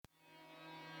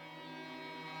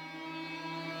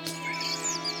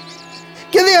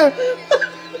here.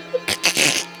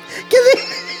 Give me.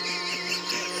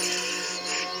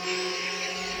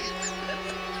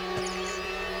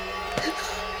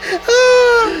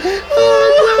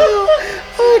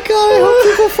 Oh God, I hope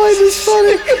people find this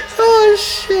funny. Oh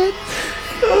shit.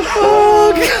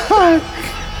 Oh God.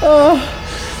 Oh.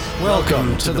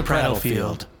 Welcome to the Prattle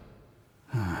Field.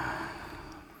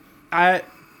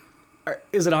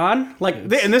 Is it on? Like,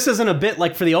 and this isn't a bit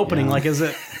like for the opening. Yeah. Like, is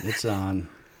it? It's on.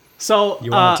 So you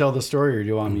want to tell the story, or do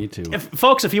you want me to?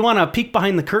 Folks, if you want to peek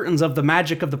behind the curtains of the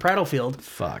magic of the Prattle Field,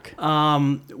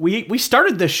 we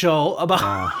started this show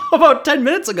about 10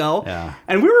 minutes ago,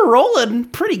 and we were rolling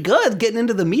pretty good, getting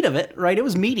into the meat of it. Right, it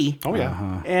was meaty. Oh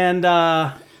yeah. And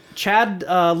Chad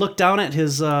looked down at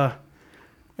his at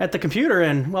the computer,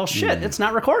 and well, shit, it's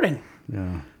not recording.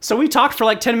 Yeah. So we talked for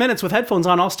like 10 minutes with headphones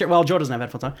on. Well, Joe doesn't have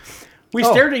headphones on. We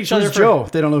stared at each other. Who's Joe?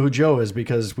 They don't know who Joe is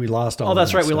because we lost all. Oh,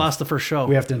 that's right. Stuff. We lost the first show.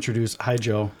 We have to introduce. Hi,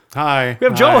 Joe. Hi. We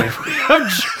have Joe. We have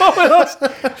Joe with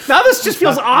us. Now this just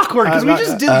feels awkward because we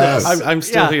just did this. I'm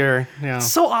still here. Yeah.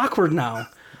 So awkward now.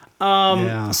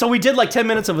 So we did like 10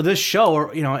 minutes of this show,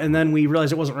 or and then we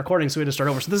realized it wasn't recording, so we had to start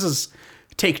over. So this is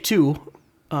take 2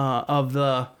 of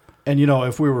the. And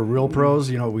if we were real pros,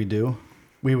 you know what we do?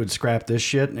 We would scrap this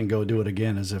shit and go do it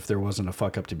again as if there wasn't a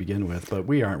fuck up to begin with. But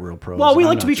we aren't real pros. Well, we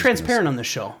like to be transparent on this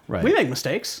show. Right. We make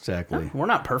mistakes. Exactly. Yeah, we're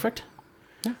not perfect.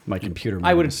 My computer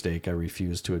made a mistake. I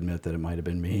refuse to admit that it might have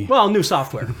been me. Well, new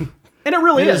software. And it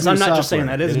really is. I'm not just saying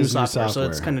that. It is new software, so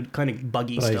it's kind of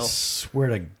buggy but still. I swear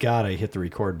to God I hit the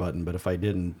record button, but if I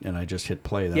didn't and I just hit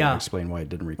play, that would explain why it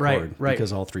didn't record. Right.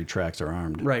 Because all 3 tracks are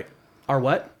armed. Right. Are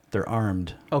what? They're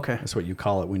armed. Okay. That's what you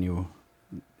call it when you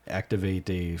activate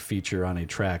a feature on a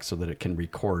track so that it can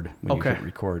record when you hit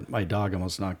record. My dog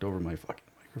almost knocked over my fucking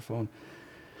microphone.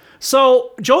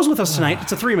 So Joe's with us tonight.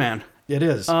 It's a 3-man. It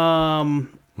is.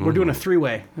 We're doing a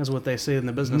 3-way, is what they say in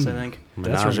the business, I think.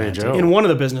 That's right. Joe. In one of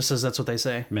the businesses, that's what they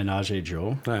say. Menage a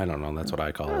Joe. I don't know. That's what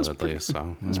I call it, at least.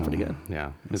 So that's pretty good.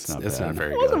 Yeah, it's not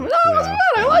very good. good.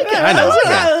 I like it.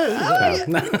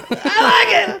 I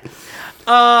like it.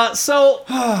 So,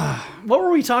 what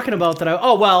were we talking about?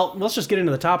 Let's just get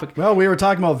into the topic. Well, we were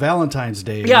talking about Valentine's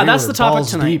Day. Yeah, that's the topic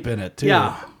tonight. Deep in it too.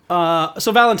 Yeah.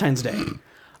 So Valentine's Day.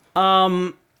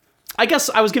 I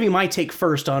guess I was giving my take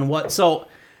first on what. So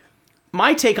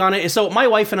my take on it is, so my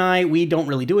wife and I, we don't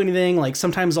really do anything. Like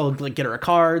sometimes I'll get her a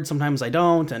card, sometimes I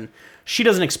don't, and she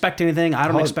doesn't expect anything. I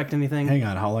don't expect anything. Hang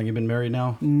on, how long you been married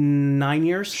now? 9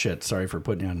 years. Shit, sorry for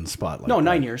putting you on the spot. No,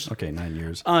 9 years. Okay, 9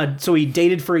 years. So we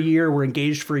dated for a year, we're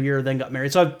engaged for a year, then got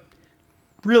married. So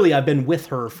I've been with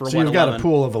her for so you've got a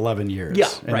pool of 11 years. Yeah,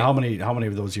 and how many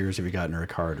of those years have you gotten her a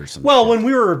card or something? Well, when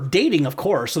we were dating, of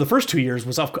course. So the first 2 years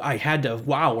was I had to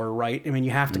wow her, right? I mean,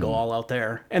 you have to go all out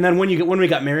there. And then when we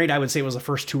got married, I would say it was the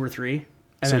first 2 or 3.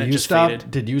 And so then it you just stopped. faded.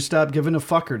 Did you stop giving a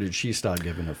fuck, or did she stop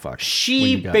giving a fuck?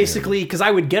 She basically, because I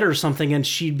would get her something, and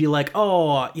she'd be like,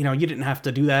 "Oh, you didn't have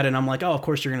to do that," and I'm like, "Oh, of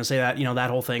course you're going to say that," that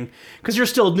whole thing, because you're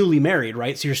still newly married,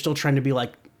 right? So you're still trying to be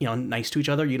like, nice to each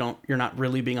other. You're not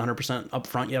really being 100%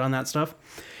 upfront yet on that stuff.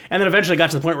 And then eventually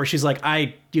got to the point where she's like,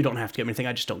 "You don't have to get me anything.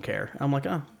 I just don't care." I'm like,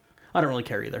 "Oh, I don't really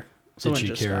care either." So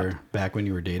did she care back when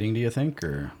you were dating? Do you think,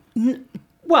 or?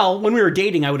 Well, when we were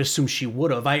dating, I would assume she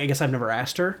would have. I guess I've never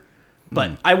asked her.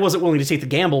 But I wasn't willing to take the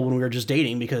gamble when we were just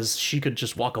dating because she could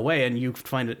just walk away and you could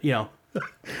find it,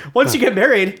 Once you get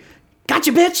married,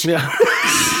 gotcha, bitch. Yeah.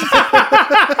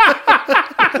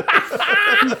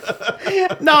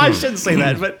 No, I shouldn't say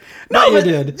that, but no, you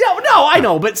did. No, I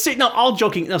know, but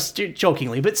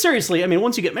jokingly, but seriously, I mean,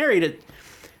 once you get married,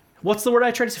 what's the word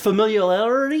I tried to say?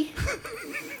 Familiarity.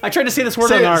 I tried to say this word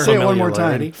say on our. Say it one more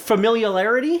time.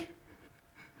 Familiarity.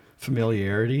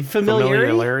 Familiarity?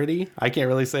 I can't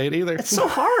really say it either. It's so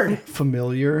hard.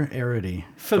 Familiarity.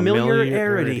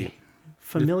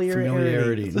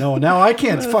 No, now I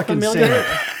can't fucking say it.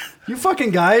 You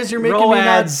fucking guys, you're making me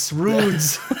not...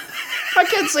 rudes. I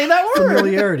can't say that word.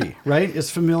 Familiarity, right? It's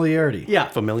familiarity. Yeah.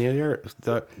 Familiar.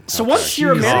 So once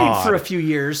you're married for a few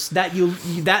years, that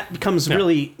becomes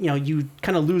really, you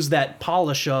kind of lose that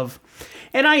polish of...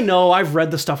 And I know I've read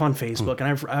the stuff on Facebook,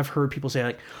 and I've heard people say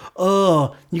like,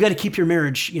 "Oh, you got to keep your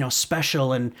marriage,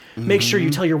 special, and make sure you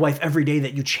tell your wife every day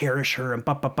that you cherish her." And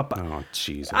Oh,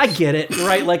 Jesus! I get it,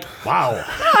 right? Like, wow.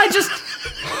 I just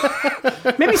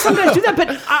maybe some guys do that,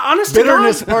 but honestly,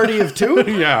 bitterness party of 2.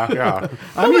 Yeah.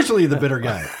 I'm usually the bitter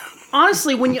guy.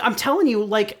 Honestly, I'm telling you,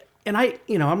 like, and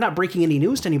I'm not breaking any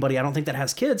news to anybody. I don't think that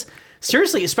has kids.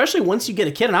 Seriously, especially once you get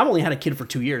a kid, and I've only had a kid for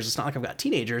 2 years. It's not like I've got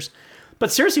teenagers.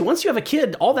 But seriously, once you have a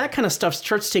kid, all that kind of stuff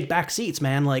starts to take back seats,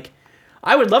 man. Like,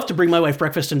 I would love to bring my wife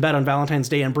breakfast in bed on Valentine's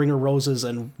Day and bring her roses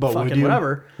and fucking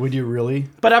whatever. Would you really?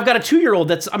 But I've got a 2-year-old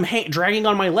that's dragging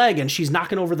on my leg and she's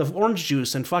knocking over the orange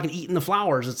juice and fucking eating the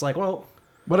flowers. It's like, well...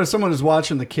 But if someone is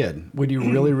watching the kid, would you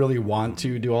really, really want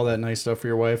to do all that nice stuff for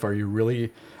your wife? Are you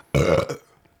really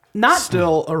not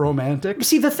still a romantic?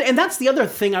 See, and that's the other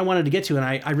thing I wanted to get to, and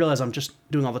I realize I'm just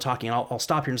doing all the talking, and I'll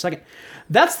stop here in a second.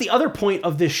 That's the other point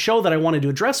of this show that I wanted to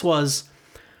address was...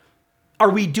 Are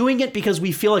we doing it because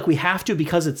we feel like we have to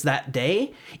because it's that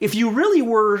day? If you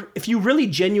really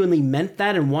genuinely meant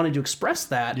that and wanted to express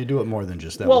that, You do it more than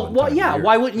just that. well, one well, time a yeah. year.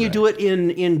 Why wouldn't you Right. do it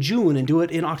in June and do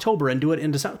it in October and do it in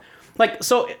December? Like,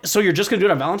 so you're just gonna do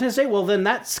it on Valentine's Day? Well, then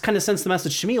that's kind of sends the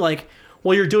message to me like,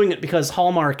 well, you're doing it because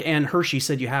Hallmark and Hershey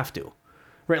said you have to,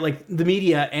 right? Like the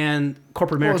media and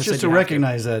corporate America Well, it's just said to you have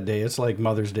recognize that day. It's like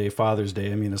Mother's Day, Father's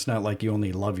Day. I mean, it's not like you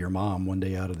only love your mom one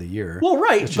day out of the year. Well,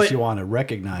 right, It's just but- you want to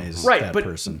recognize Right, that but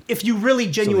person. if you really So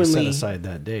they genuinely set aside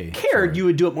that day. cared, you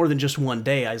would do it more than just one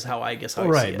day. Is how I guess how I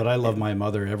see Right, it. but I love my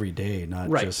mother every day, not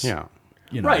Right. just Yeah.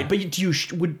 you know. Right, but do you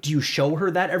show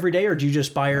her that every day, or do you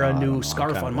just buy her a new I'm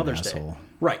scarf kind on of an Mother's Day? asshole.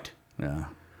 Right. Yeah.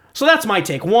 So that's my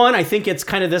take. One, I think it's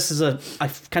kind of this is a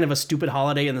kind of a stupid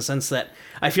holiday in the sense that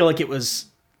I feel like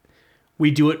we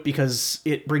do it because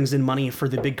it brings in money for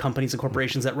the big companies and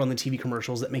corporations that run the TV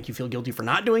commercials that make you feel guilty for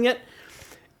not doing it.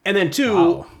 And then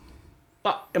two,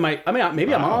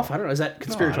 maybe I'm off. I don't know. Is that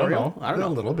conspiratorial? I don't know. A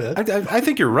little bit. I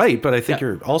think you're right, but I think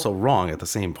you're also wrong at the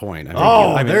same point.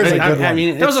 I mean, there's a good one. I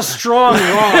mean, That was a strong wrong.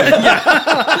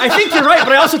 I think you're right,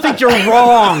 but I also think you're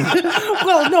wrong.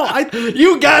 well, no,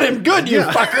 You got him good, you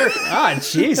fucker. Ah,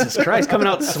 Jesus Christ, coming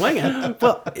out swinging.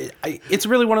 well, it's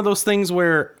really one of those things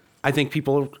where I think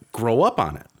people grow up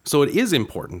on it, so it is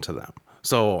important to them.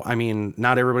 So, I mean,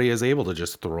 not everybody is able to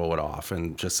just throw it off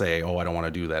and just say, oh, I don't want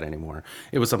to do that anymore.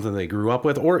 It was something they grew up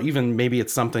with, or even maybe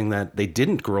it's something that they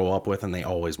didn't grow up with and they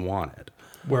always wanted.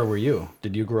 Where were you?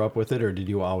 Did you grow up with it, or did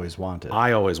you always want it?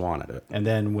 I always wanted it. And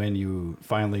then when you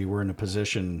finally were in a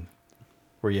position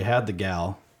where you had the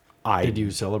gal, did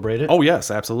you celebrate it? Oh, yes,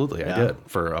 absolutely. Yeah. I did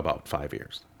for about 5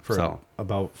 years. For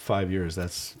about 5 years.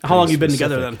 That's How long pretty you been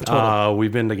specific. together then? Total.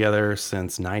 We've been together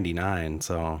since 99.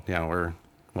 So, yeah, we're,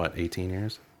 18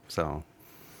 years? So,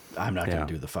 I'm not going Yeah.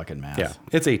 to do the fucking math. yeah,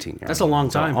 it's 18 years. That's a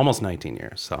long So, time. almost 19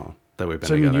 years. So, that we've been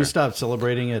So together. you stopped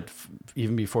celebrating it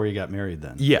even before you got married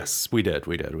then? Yes, we did.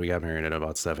 We got married at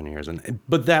about 7 years,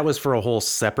 but that was for a whole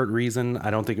separate reason.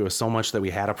 I don't think it was so much that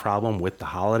we had a problem with the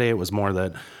holiday. It was more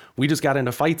that we just got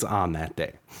into fights on that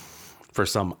day for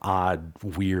some odd,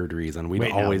 weird reason. Wait,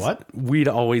 now what? We'd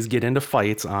always get into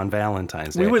fights on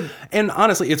Valentine's Day. We would- and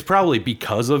honestly, it's probably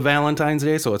because of Valentine's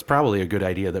Day, so it's probably a good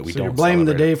idea that we So don't. you're blaming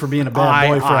the celebrate day it. for being a bad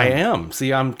boyfriend. I am.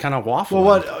 See, I'm kind of waffling.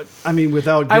 Well, what I mean,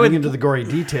 without getting would- into the gory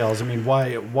details, I mean,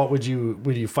 why? What would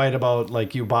you fight about?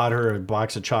 Like you bought her a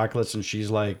box of chocolates, and she's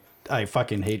like, "I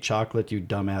fucking hate chocolate, you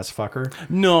dumbass fucker."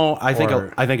 No, I think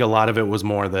Or- I think a lot of it was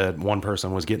more that one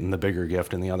person was getting the bigger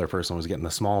gift and the other person was getting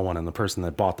the small one, and the person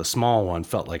that bought the small one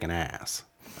felt like an ass.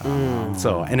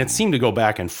 So, and it seemed to go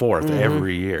back and forth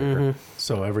every year.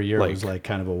 So every year it was Like- like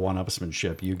kind of a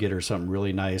one-upsmanship. You get her something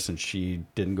really nice, and she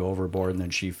didn't go overboard, and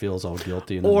then she feels all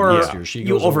guilty, and then Or the next year she you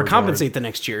goes overboard. overcompensate the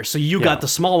next year. So you got the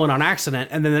small one on accident,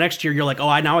 and then the next year you're like,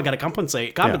 oh, now I got to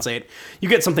compensate. You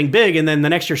get something big, and then the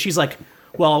next year she's like,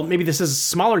 well, maybe this is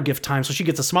smaller gift time, so she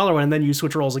gets a smaller one, and then you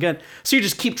switch roles again. So you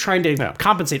just keep trying to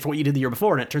compensate for what you did the year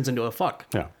before, and it turns into a fuck.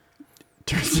 Yeah.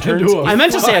 I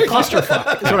meant to say a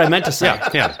clusterfuck. Is what I meant to say.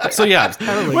 Yeah. So yeah,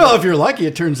 Well, if you're lucky,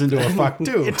 it turns into a fuck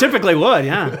too. It typically would,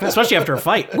 yeah. Especially after a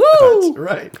fight. Woo!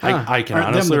 Right. I can Aren't them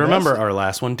honestly the remember best? our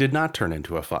last one did not turn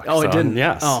into a fuck. Oh, it didn't?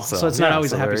 Yes. Oh, so it's not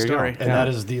always a happy there you go. story. And that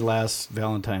is the last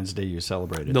Valentine's Day you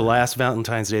celebrated. The last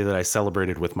Valentine's Day that I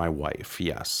celebrated with my wife,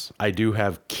 yes. I do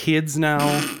have kids now,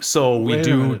 so we Wait a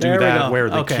do minute. do There we that go. where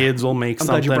the Okay. kids will make I'm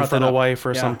glad you something brought for that the up. wife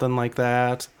or Yeah. something like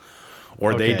that.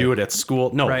 Or they Okay. do it at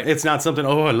school. No, Right. it's not something,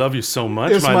 oh, I love you so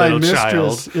much, It's my my little child.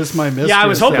 mistress. It's my mistress. Yeah, I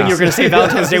was hoping you were going to say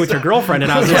Valentine's Day with your girlfriend,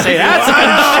 and I was going to say, that's the kind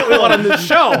of shit we want on this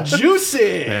show.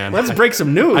 juicy. Man, Let's break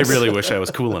some news. I really wish I was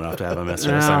cool enough to have a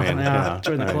mistress. I mean,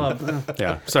 join the club.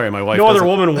 Yeah. Sorry, my wife. No other doesn't-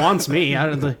 woman wants me.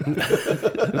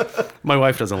 My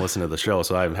wife doesn't listen to the show,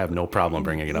 so I have no problem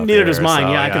bringing it up. Neither there, does mine.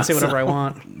 so, Yeah, I can say whatever I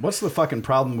want. What's the fucking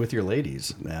problem with your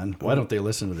ladies, man? Why don't they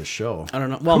listen to this show? I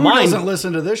don't know. Well, Who mine. doesn't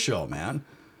listen to this show, man?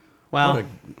 Well,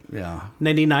 Yeah.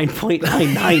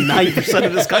 99.999%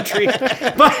 of this country.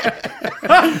 But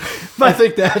I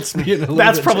think that's being a little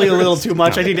that's bit probably a little generous. too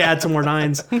much. I need to add some more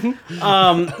nines.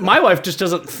 My wife just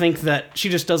doesn't think that. She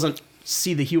just doesn't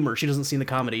see the humor. She doesn't see the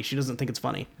comedy. She doesn't think it's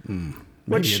funny. Maybe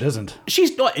Which- it isn't.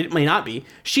 It may not be.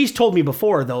 She's told me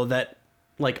before though that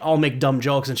Like, I'll make dumb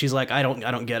jokes, and she's like, I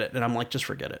don't get it. And I'm like, just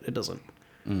forget it. It doesn't.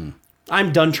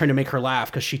 I'm done trying to make her laugh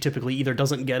because she typically either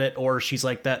doesn't get it or she's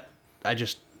like that.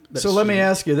 So let me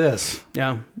ask you this.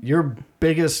 Yeah. Your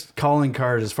biggest calling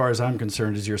card, as far as I'm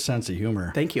concerned, is your sense of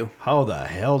humor. Thank you. How the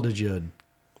hell did you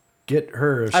get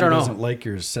her if she doesn't like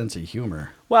your sense of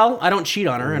humor? Well, I don't cheat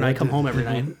on her, and I come home every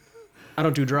night. I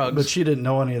don't do drugs. But she didn't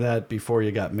know any of that before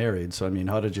you got married. So I mean,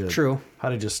 how did you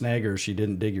snag her if she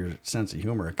didn't dig your sense of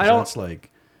humor? 'Cause that's like,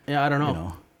 I don't know. You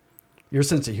know, your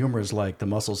sense of humor is like the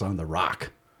muscles on the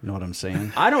rock. You know what I'm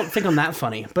saying? I don't think I'm that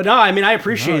funny, but no, I mean, I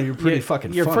appreciate you're pretty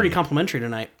fucking You're funny. pretty complimentary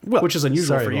tonight, Well, which is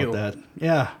unusual Sorry for you. about that.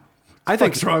 Yeah. I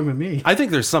think What's wrong with me? I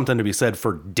think there's something to be said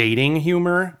for dating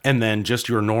humor and then just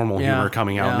your normal humor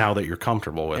coming out now that you're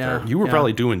comfortable with her. You were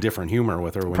probably doing different humor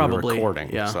with her when you were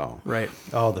recording. Yeah. So. Right.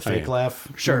 Oh, the fake laugh.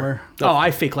 Sure. Humor? Oh, I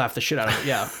fake laugh the shit out of it.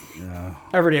 Yeah.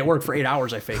 Every day at work for 8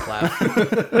 hours, I fake laugh.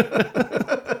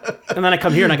 And then I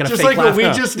come here and I got to Just fake like laugh. what we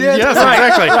just did. Yes,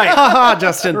 exactly. Haha,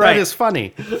 Justin, that is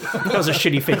funny. That was a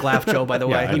shitty fake laugh, Joe, by the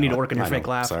way. You need to work on your fake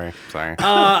laugh. Sorry.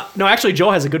 No, actually, Joe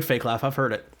has a good fake laugh. I've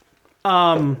heard it.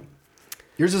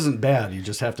 Yours isn't bad. You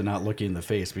just have to not look you in the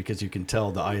face because you can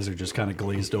tell the eyes are just kind of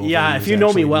glazed over. Yeah, and if there's you know me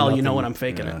actually well, you nothing. know when I'm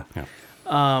faking it.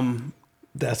 Yeah.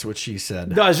 That's what she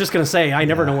said. No, I was just going to say, I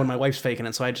never know when my wife's faking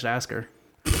it, so I just ask her.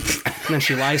 And then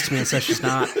she lies to me and says she's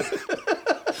not.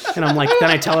 And I'm like, then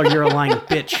I tell her, you're a lying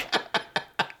bitch.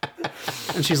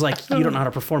 And she's like, you don't know how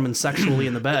to perform sexually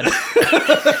in the bed.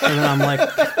 And then I'm like,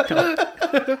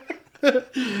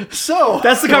 So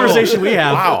that's the conversation we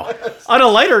have. Wow. On a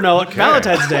lighter note,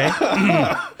 Valentine's Day.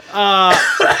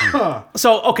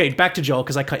 So, okay, back to Joe,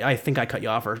 because I think I cut you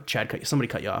off, or Chad cut you. Somebody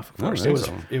cut you off. Of course.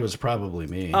 it was probably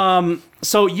me.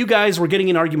 So you guys were getting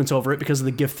in arguments over it because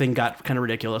the gift thing got kind of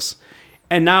ridiculous.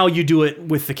 And now you do it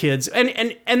with the kids. And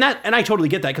I totally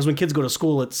get that, because when kids go to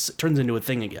school, it turns into a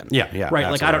thing again. Yeah. Right,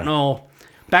 Absolutely. like, I don't know,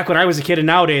 back when I was a kid and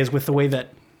nowadays with the way that,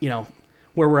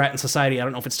 where we're at in society, I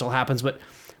don't know if it still happens, but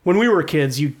when we were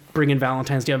kids, you bring in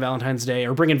Valentine's Day on Valentine's Day,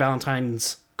 or bring in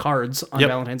Valentine's cards on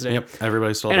Valentine's Day. Yep.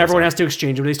 Everybody still and does everyone that. has to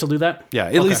exchange them. Do they still do that? Yeah,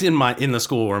 at least in the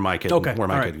school where my kid Okay. kid All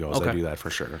right. goes, Okay. I do that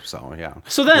for sure. So yeah.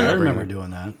 So then, I remember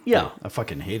doing that. Yeah. I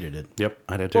fucking hated it. Yep,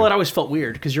 I did too. well, it always felt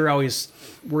weird because you're always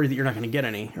worried that you're not going to get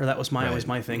any, or that was always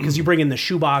my thing. Because you bring in the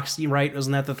shoebox, right?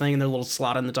 Isn't that the thing? And their little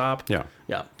slot on the top. Yeah.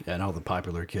 Yeah. And all the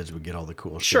popular kids would get all the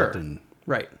cool Sure. shit. And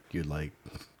Right. you'd like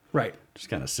Right. just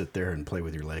kind of sit there and play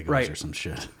with your Legos Right. or some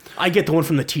shit. I get the one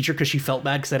from the teacher because she felt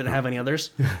bad because I didn't have any others.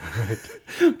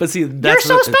 But see, You're that's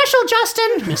so special,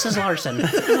 Justin. Mrs. Larson.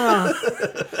 Oh,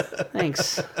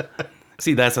 thanks.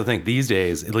 See, that's the thing. These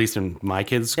days, at least in my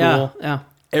kids' school, Yeah.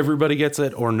 everybody gets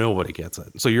it or nobody gets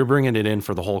it. So you're bringing it in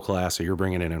for the whole class, or you're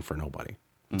bringing it in for nobody.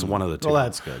 It's one of the two. Well,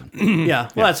 that's good. Yeah.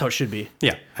 Well, that's how it should be.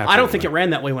 Yeah, I don't think absolutely. it ran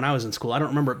that way when I was in school. I don't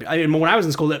remember. I mean, when I was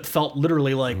in school, it felt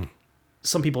literally like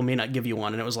some people may not give you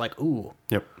one, and it was like, ooh,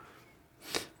 Yep.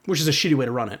 which is a shitty way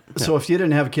to run it. So if you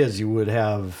didn't have kids, you would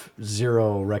have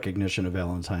zero recognition of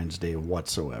Valentine's Day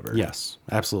whatsoever. Yes,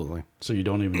 absolutely. So you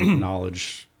don't even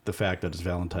acknowledge the fact that it's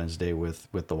Valentine's Day with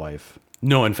the wife.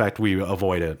 No, in fact, we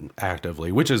avoid it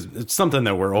actively, which is it's something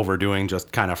that we're overdoing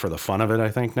just kind of for the fun of it, I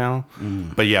think, now.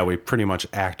 But yeah, we pretty much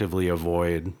actively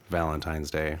avoid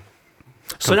Valentine's Day.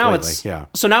 So now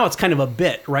it's kind of a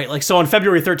bit, right? Like, so on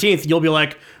February 13th, you'll be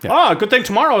like, oh, good thing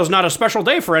tomorrow is not a special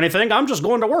day for anything. I'm just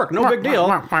going to work. No big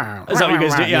deal. Is that what you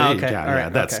guys do? Yeah, okay. Yeah, All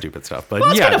right, that's okay. stupid stuff. But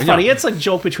Well, it's yeah, kind of funny. It's a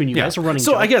joke between you guys. A running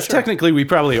So joke. I guess Sure. technically we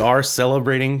probably are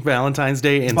celebrating Valentine's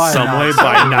Day in By some not way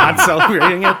by not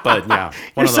celebrating it. But yeah,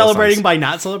 You're celebrating by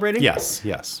not celebrating? Yes.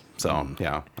 So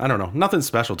yeah, I don't know. Nothing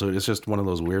special to it. It's just one of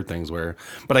those weird things where.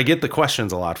 But I get the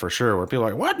questions a lot for sure. Where people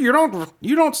are like, "What? You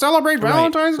don't celebrate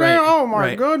Valentine's Day? right, Oh my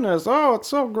right. goodness! Oh, it's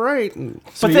so great." And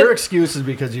So But your then- excuse is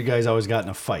because you guys always got in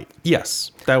a fight.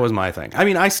 yes, that was my thing. I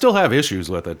mean, I still have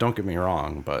issues with it. Don't get me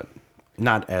wrong, but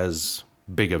not as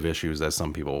big of issues as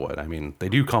some people would. I mean, they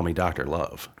do call me Dr.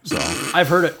 Love. So I've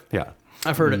heard it. yeah.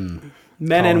 I've heard it. Men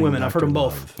and Calling women. I've heard them Dr.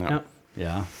 both. Love.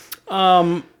 Yeah.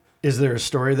 Yeah. Is there a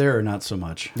story there or not so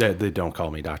much? They don't call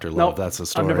me Dr. Love. Nope. That's the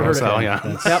story. I've never heard so, it.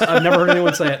 yeah. Yep, I've never heard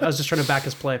anyone say it. I was just trying to back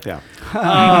his play. Yeah.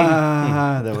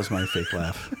 That was my fake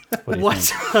laugh. What? Do you What?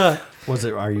 think? Was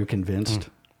it? Are you convinced?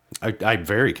 I'm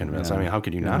very convinced. I mean, how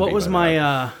could you not? What be was by my?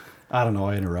 that? I don't know.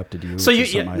 I interrupted you. So which you?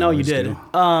 is something I No, you always did. do.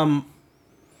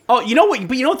 Oh, you know what?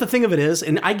 But you know what the thing of it is,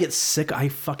 and I get sick. I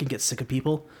fucking get sick of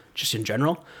people just in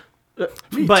general.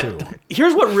 But too.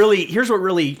 here's what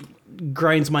really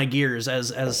grinds my gears,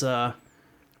 as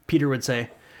Peter would say.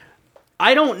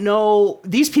 I don't know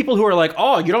these people who are like,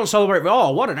 oh, you don't celebrate.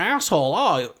 Oh, what an asshole.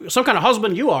 Oh, some kind of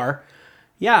husband you are.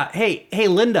 Yeah. Hey,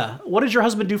 Linda, what did your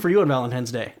husband do for you on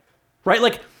Valentine's Day? Right?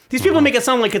 Like, These people make it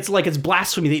sound like it's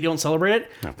blasphemy that you don't celebrate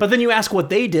it. No. But then you ask what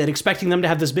they did, expecting them to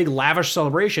have this big lavish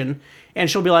celebration, and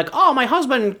she'll be like, "Oh, my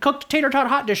husband cooked tater tot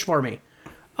hot dish for me."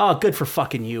 Oh, good for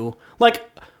fucking you. Like,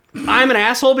 I'm an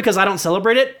asshole because I don't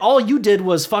celebrate it. All you did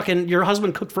was fucking your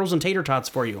husband cooked frozen tater tots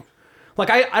for you. Like,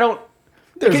 I don't.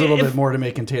 There's like, a little bit more to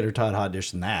making tater tot hot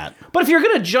dish than that. But if you're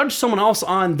gonna judge someone else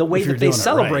on the way that they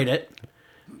celebrate it,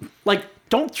 like,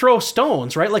 don't throw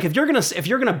stones, right? Like, if you're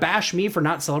gonna bash me for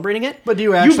not celebrating it, But do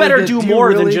you actually better do more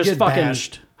really than just get fucking.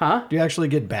 bashed? Huh? Do you actually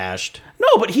get bashed? No,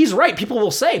 but he's right. People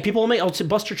will say, people will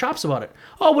bust your chops about it.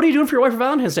 Oh, what are you doing for your wife for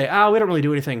Valentine's Day? We don't really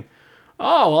do anything.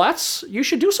 Oh, well, you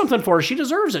should do something for her. She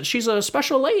deserves it. She's a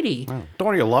special lady. Oh,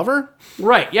 don't you love her?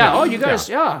 Right. Yeah. Oh, you guys.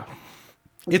 Yeah.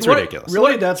 It's What- ridiculous.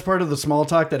 Really, that's part of the small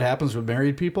talk that happens with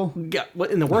married people? Yeah.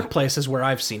 In the workplace is where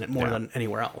I've seen it more than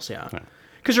anywhere else. Yeah.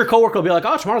 Because your coworker will be like,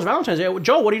 "Oh, tomorrow's Valentine's Day.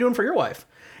 Joe, what are you doing for your wife?"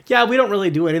 Yeah, we don't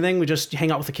really do anything. We just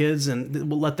hang out with the kids and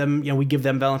we'll let them, we give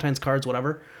them Valentine's cards,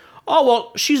 whatever. Oh,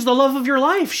 well, she's the love of your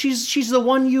life. She's the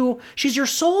one she's your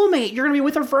soulmate. You're going to be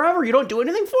with her forever. You don't do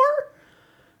anything for her?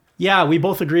 Yeah, we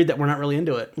both agreed that we're not really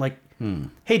into it. Like,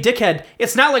 hey, dickhead,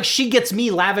 it's not like she gets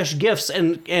me lavish gifts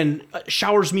and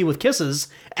showers me with kisses,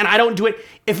 and I don't do it.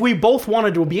 If we both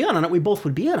wanted to be in on it, we both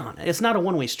would be in on it. It's not a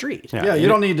one-way street. Yeah, you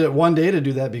don't need to one day to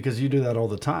do that because you do that all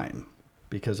the time.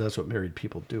 Because that's what married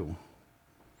people do.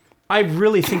 I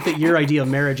really think that your idea of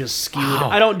marriage is skewed.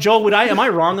 I don't, Joel, am I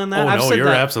wrong on that? Oh, I've no, said you're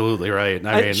that. absolutely right.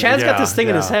 I mean, Chad's got this thing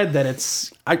in his yeah. head that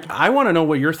it's... I want to know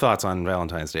what your thoughts on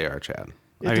Valentine's Day are, Chad.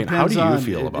 I mean, how do you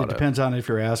feel about it? It depends on if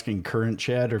you're asking current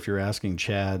Chad or if you're asking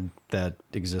Chad that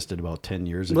existed about 10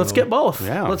 years ago. Let's get both.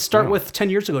 Yeah, Let's start yeah. with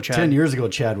 10 years ago, Chad. 10 years ago,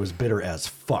 Chad was bitter as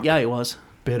fuck. Yeah, he was.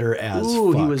 Bitter as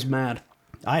Ooh, fuck. he was mad.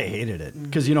 I hated it.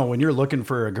 Because, when you're looking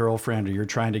for a girlfriend or you're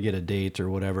trying to get a date or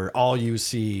whatever, all you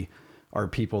see are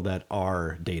people that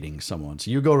are dating someone. So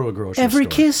you go to a grocery Every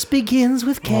store. kiss begins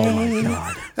with K. Oh, my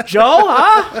God. Joe,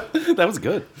 huh? That was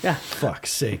good. Yeah. Fuck's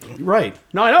sake. Right.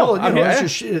 No, I know. Well,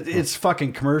 it's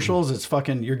fucking commercials. It's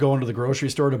fucking, you're going to the grocery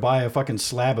store to buy a fucking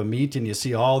slab of meat and you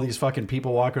see all these fucking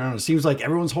people walking around. It seems like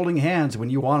everyone's holding hands when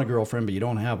you want a girlfriend, but you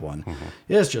don't have one. Mm-hmm.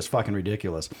 It's just fucking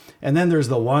ridiculous. And then there's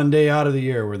the one day out of the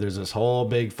year where there's this whole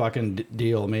big fucking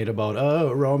deal made about,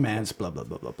 romance, blah, blah,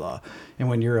 blah, blah, blah. And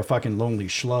when you're a fucking lonely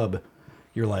schlub,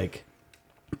 you're like,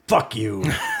 fuck you.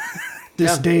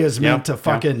 This day is meant to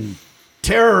fucking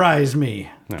terrorize me.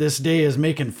 Yeah. This day is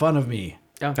making fun of me.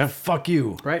 Yeah. Fuck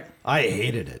you. Right. I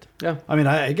hated it. Yeah. I mean,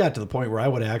 I got to the point where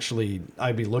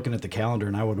I'd be looking at the calendar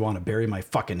and I would want to bury my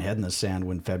fucking head in the sand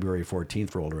when February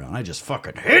 14th rolled around. I just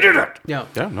fucking hated it. Yeah.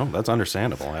 Yeah, no, that's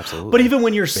understandable. Absolutely. But even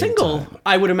when you're single,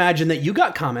 I would imagine that you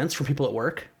got comments from people at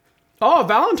work. Oh,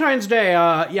 Valentine's Day.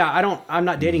 I'm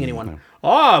not dating anyone.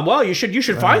 Oh, well, you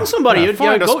should find somebody. You should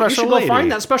go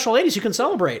find that special lady so you can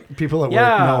celebrate. People at work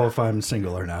know if I'm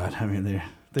single or not. I mean,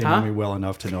 they know me well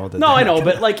enough to know that. No, I know,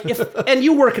 but like and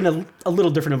you work in a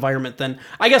little different environment than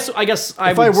I guess if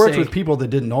I worked with people that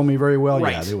didn't know me very well,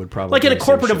 right. yeah, they would probably like in a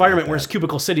corporate environment like where it's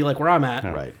cubicle city, like where I'm at.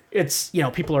 Right. It's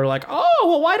people are like, oh,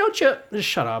 well, why don't you just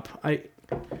shut up?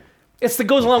 It's that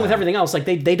goes along with everything else. Like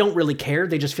they don't really care.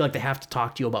 They just feel like they have to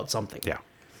talk to you about something. Yeah.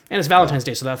 And it's Valentine's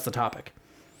Day, so that's the topic.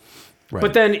 Right.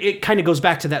 But then it kind of goes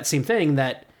back to that same thing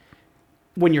that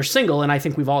when you're single, and I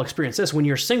think we've all experienced this, when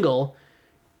you're single,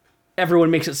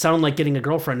 everyone makes it sound like getting a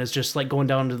girlfriend is just like going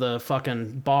down to the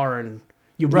fucking bar and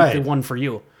you meet the one for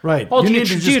you. Right. Oh, do you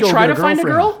try to find a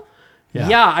girl?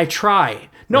 Yeah, I try.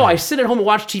 No, I sit at home and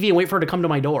watch TV and wait for her to come to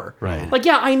my door. Right. Like,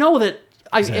 yeah, I know that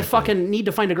I fucking need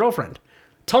to find a girlfriend.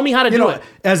 Tell me how to do it.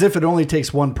 As if it only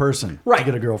takes one person to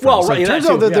get a girlfriend. Well, so it turns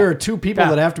out that there are two people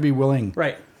that have to be willing.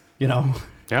 Right.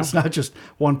 Yeah. It's not just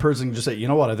one person can just say, you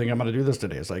know what, I think I'm going to do this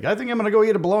today. It's like, I think I'm going to go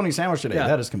eat a bologna sandwich today. Yeah.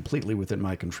 That is completely within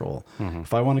my control. Mm-hmm.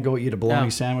 If I want to go eat a bologna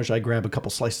sandwich, I grab a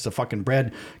couple slices of fucking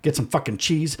bread, get some fucking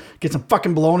cheese, get some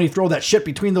fucking bologna, throw that shit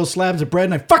between those slabs of bread,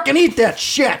 and I fucking eat that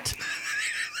shit.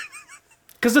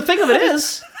 Because the thing of it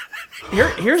is,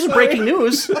 here's breaking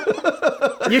news.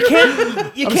 You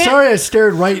can't. I'm sorry I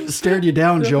stared you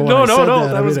down, Joe. No,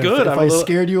 that was good. If I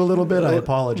scared you a little bit, I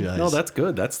apologize. No, that's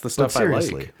good. That's the stuff I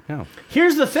like. Yeah.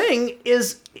 Here's the thing: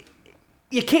 is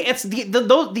you can't. It's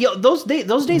those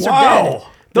days are dead.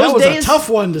 That was a tough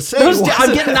one to say.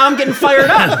 I'm getting fired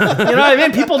up. You know what I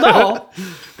mean? People know.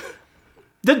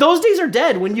 Those days are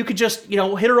dead when you could just, hit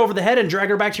her over the head and drag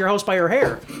her back to your house by her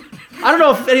hair. I don't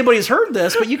know if anybody's heard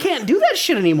this, but you can't do that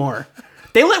shit anymore.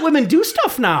 They let women do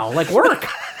stuff now, like work.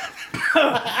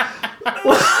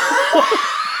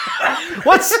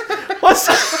 What's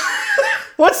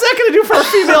What's that going to do for our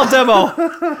female demo?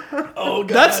 Oh, God.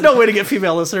 That's no way to get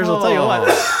female listeners, I'll tell you what.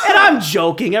 And I'm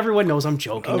joking. Everyone knows I'm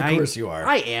joking. Of course you are.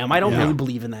 I am. I don't really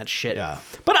believe in that shit. Yeah.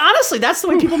 But honestly, that's the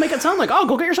way people make it sound like, oh,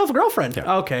 go get yourself a girlfriend.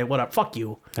 Yeah. Okay, whatever. Fuck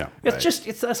you. Yeah.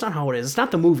 That's not how it is. It's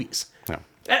not the movies. Yeah.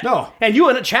 No. And you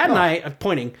and Chad and I,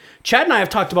 Chad and I have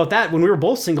talked about that when we were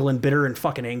both single and bitter and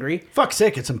fucking angry. Fuck's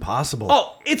sake, it's impossible.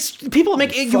 Oh, it's people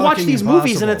make you watch fucking these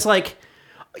movies and impossible. it's like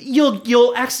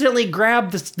you'll accidentally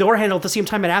grab the door handle at the same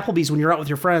time at Applebee's when you're out with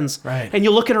your friends, Right. And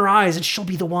you'll look in her eyes and she'll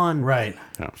be the one, Right.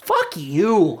 Fuck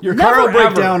you. Your Never, car will break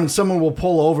ever. down and someone will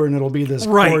pull over and it'll be this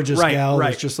gorgeous gal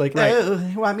that's just like, right.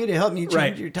 you want me to help you change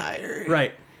Right. your tire?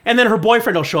 Right. And then her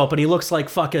boyfriend will show up and he looks like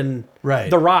fucking Right.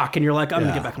 The Rock, and you're like, I'm gonna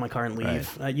Yeah. get back in my car and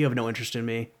leave. You have no interest in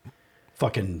me.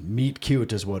 Fucking meet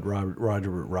cute is what Roger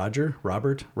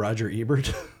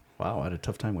Ebert. Wow, I had a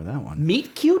tough time with that one.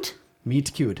 Meet cute?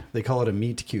 Meet cute. They call it a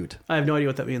meet cute. I have no idea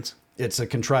what that means. It's a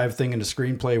contrived thing in a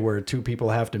screenplay where two people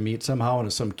have to meet somehow in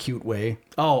some cute way.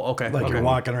 Oh, okay. Like okay. you're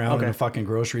walking around in Okay. a fucking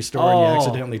grocery store and you Oh.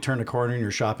 accidentally turn a corner and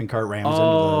your shopping cart rams into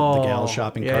the gal's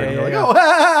shopping Yeah, cart and yeah, you're yeah.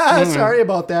 like, oh, sorry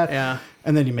about that. Yeah.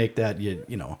 And then you make that, you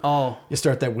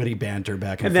start that witty banter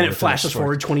back and forth. And then it and flashes it's sort-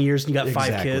 forward 20 years and you got 5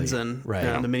 Exactly. kids and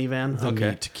Right. the minivan. The Okay.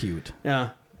 meet cute. Yeah.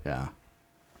 Yeah.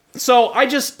 So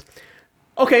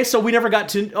so we never got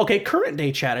to, current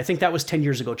day Chad. I think that was 10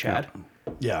 years ago, Chad.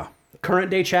 Yeah. Current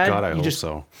day Chad. God, I you hope just,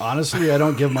 so. Honestly, I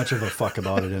don't give much of a fuck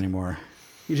about it anymore.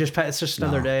 It's just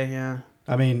another day. Yeah.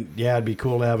 I mean, yeah, it'd be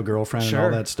cool to have a girlfriend and all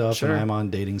Sure, that stuff. sure. And I'm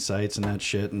on dating sites and that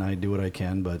shit and I do what I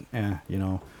can, but Yeah.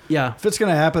 if it's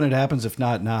going to happen, it happens. If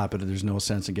not, not. But there's no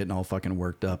sense in getting all fucking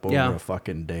worked up over Yeah. a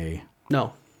fucking day.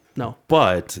 No.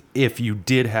 But if you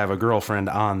did have a girlfriend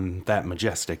on that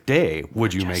majestic day,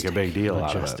 would you make a big deal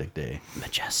out of it? Majestic day.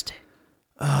 Majestic.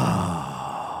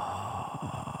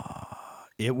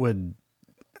 It would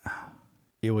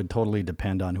totally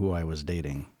depend on who I was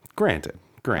dating. Granted.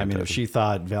 I mean, if she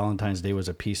thought Valentine's Day was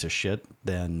a piece of shit,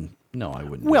 then no, I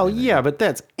wouldn't. Well, do anything. yeah, but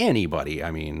that's anybody.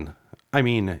 I mean,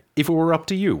 if it were up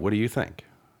to you, what do you think?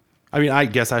 I mean, I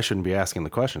guess I shouldn't be asking the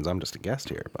questions. I'm just a guest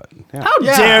here, but yeah. How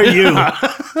dare you?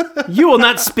 You will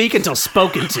not speak until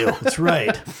spoken to. That's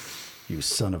right. You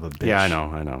son of a bitch. Yeah,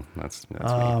 I know. That's me.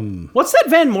 What's that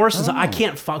Van Morrison song? I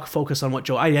can't focus on what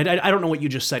Joe. I don't know what you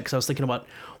just said because I was thinking about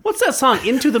what's that song?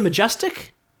 Into the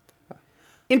Majestic,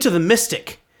 Into the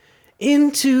Mystic,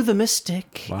 Into the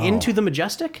Mystic, Wow. Into the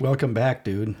Majestic. Welcome back,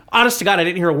 dude. Honest to God, I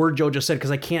didn't hear a word Joe just said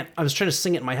because I can't. I was trying to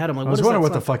sing it in my head. I'm like, I was what is wondering that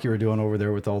what the song? fuck you were doing over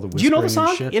there with all the whispering Do you know the and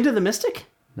song? shit. Into the Mystic,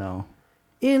 No.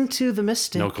 Into the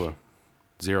Mystic. No clue.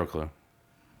 Zero clue.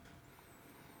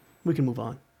 We can move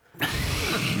on.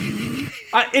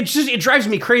 It drives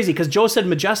me crazy because Joe said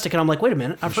Majestic and I'm like, wait a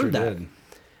minute, I've heard that. Did.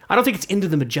 I don't think it's Into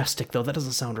the Majestic though. That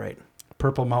doesn't sound right.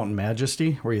 Purple Mountain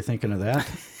Majesty? Were you thinking of that?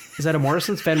 Is that a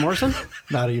Morrison? Van Morrison?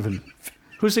 Not even.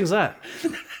 Who sings that?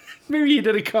 Maybe you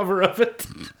did a cover of it.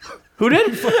 Who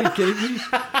did? Kidding me?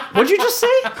 What'd you just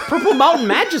say? Purple Mountain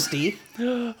Majesty?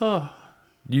 You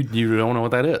don't know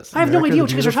what that is. I have no America idea the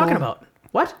what you guys are talking Beautiful? about.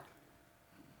 What?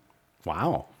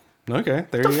 Wow. Okay,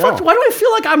 there The you fuck? go. Why do I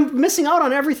feel like I'm missing out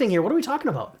on everything here? What are we talking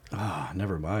about? Ah,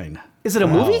 never mind. Is it a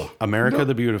movie? America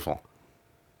the Beautiful.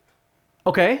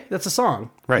 Okay, that's a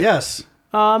song. Right. Yes.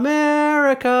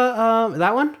 America,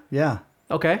 that one? Yeah.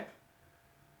 Okay.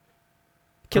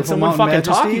 Can Purple someone Mountain fucking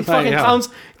talk? Majesty? You fucking Yeah. clowns.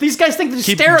 These guys think they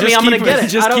just stare at me. just I'm gonna keep- get it. I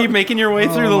Just don't- keep making your way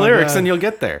through the my lyrics God. and you'll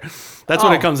get there. That's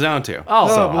what Oh. it comes down to. Oh,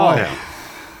 So, boy. yeah.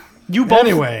 You both.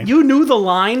 Anyway. You knew the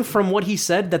line from what he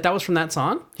said that was from that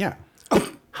song. Yeah.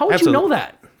 How would Absolutely. you know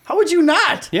that? How would you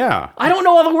not? Yeah. I don't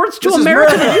know all the words to This is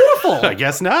America the murder. Beautiful. I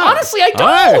guess not. Honestly, I All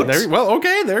right, don't.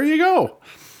 okay, there you go.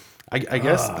 I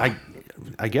guess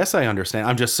I guess I understand.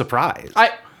 I'm just surprised.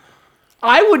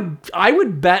 I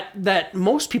would bet that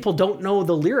most people don't know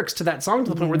the lyrics to that song to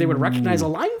the point where they would recognize a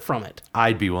line from it.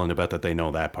 I'd be willing to bet that they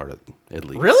know that part of at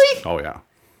least. Really? Oh yeah.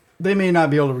 They may not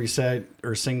be able to recite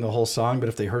or sing the whole song, but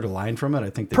if they heard a line from it, I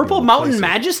think they'd be Purple able to Mountain place it.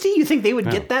 Majesty? You think they would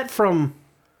get that from...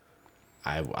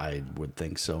 I would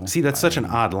think so. See, that's such an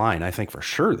odd line. I think for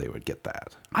sure they would get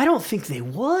that. I don't think they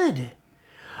would.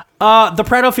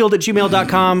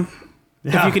 Thepradofield@gmail.com.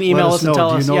 If you can email let us and know.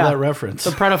 tell Do us. you know that reference?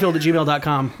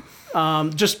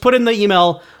 Thepradofield@gmail.com. Just put in the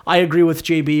email, I agree with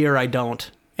JB or I don't.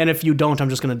 And if you don't, I'm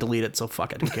just going to delete it. So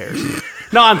fuck it. Who cares?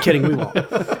 No, I'm kidding. We won't.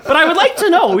 But I would like to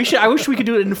know. I wish we could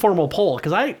do an informal poll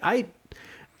because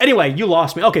Anyway, you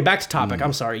lost me. Okay, back to topic.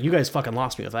 I'm sorry. You guys fucking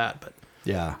lost me with that. But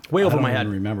Yeah. Way over I don't my head.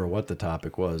 even remember what the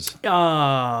topic was.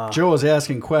 Joe was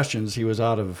asking questions. He was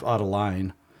out of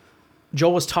line. Joe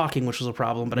was talking, which was a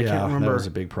problem, but I can't remember. That was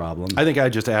a big problem. I think I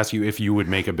just asked you if you would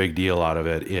make a big deal out of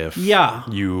it if Yeah.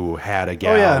 you had a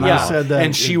gal. Oh, yeah, and I now, said that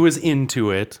and she was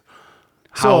into it.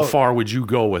 How So- far would you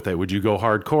go with it? Would you go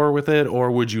hardcore with it,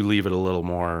 or would you leave it a little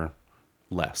more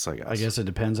less, I guess? I guess it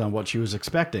depends on what she was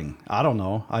expecting. I don't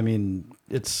know. I mean,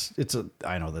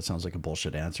 I know that sounds like a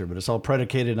bullshit answer, but it's all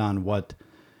predicated on what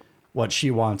she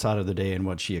wants out of the day and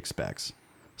what she expects.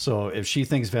 So if she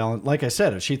thinks like I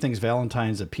said, if she thinks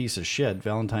Valentine's a piece of shit,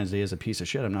 Valentine's Day is a piece of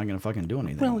shit, I'm not going to fucking do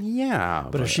anything. Well, yeah.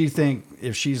 But if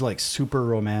she's like super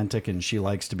romantic and she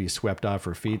likes to be swept off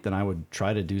her feet, then I would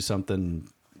try to do something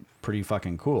pretty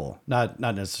fucking cool. Not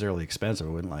necessarily expensive. I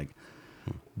wouldn't like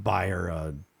buy her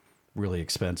a really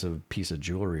expensive piece of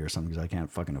jewelry or something because I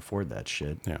can't fucking afford that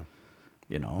shit. Yeah.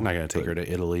 You know, I'm not going to take her to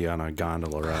Italy on a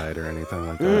gondola ride or anything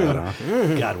like that.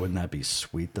 Huh? God, wouldn't that be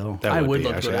sweet though? That I would would be,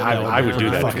 love to actually. go to I would do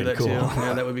that. I'd Too. too.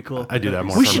 Yeah, that would be cool. I do that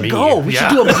more We for should me. go. We Yeah.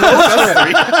 should do a bro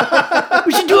trip.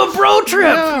 We should do a bro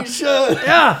trip.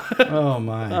 Yeah. Oh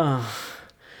my.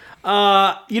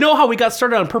 You know how we got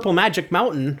started on Purple Magic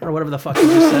Mountain or whatever the fuck you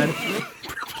just said?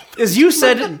 Is you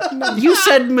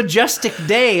said Majestic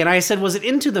Day, and I said, was it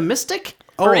Into the Mystic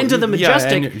or Oh, Into the yeah,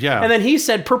 Majestic? yeah. And then he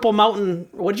said Purple Mountain.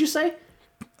 What did you say?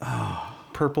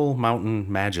 Purple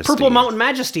Mountain Majesty. Purple Mountain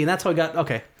Majesty, and that's how we got.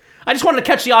 Okay, I just wanted to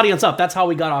catch the audience up. That's how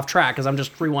we got off track, because I'm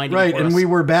just rewinding. Right, for and us. we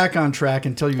were back on track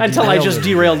until I just it.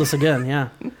 derailed us again. Yeah.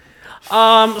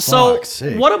 So Fuck's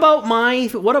sake. what about my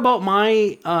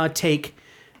take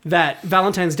that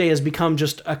Valentine's Day has become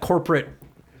just a corporate,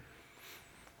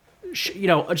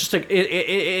 just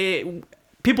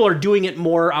people are doing it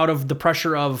more out of the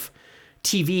pressure of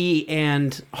TV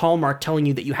and Hallmark telling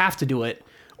you that you have to do it,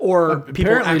 or people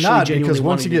Apparently actually not, genuinely because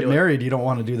once you wanting to get do it. married, you don't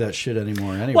want to do that shit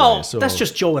anymore anyway. Well, so that's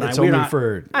just Joe and I. It's We're only not-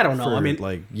 for I don't know. for, I mean,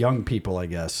 like young people, I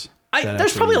guess. that There's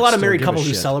actually probably a lot of still married give a couples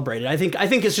who shit. celebrate it. I think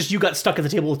it's just you got stuck at the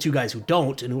table with two guys who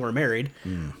don't and who are married.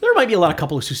 Hmm. There might be a lot of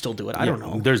couples who still do it. I don't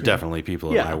know. There's definitely people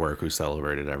in Yeah. my work who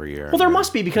celebrate it every year. Well, there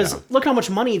must be, because look how much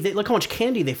money, look how much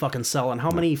candy they fucking sell, and how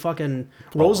many fucking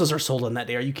roses are sold on that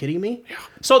day. Are you kidding me? Yeah.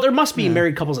 So there must be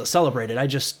married couples that celebrate it.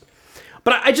 That's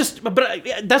what I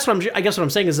guess what I'm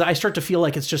saying is that I start to feel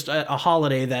like it's just a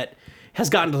holiday that has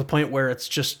gotten to the point where it's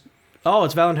just, oh,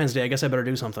 it's Valentine's Day. I guess I better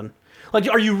do something. Like,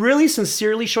 are you really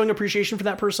sincerely showing appreciation for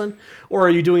that person, or are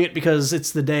you doing it because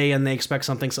it's the day and they expect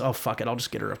something? So, oh fuck it, I'll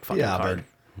just get her a fucking card.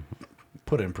 But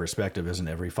put it in perspective, isn't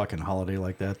every fucking holiday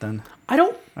like that then?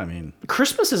 I mean,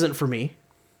 Christmas isn't for me.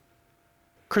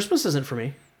 Christmas isn't for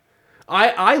me.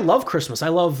 I love Christmas. I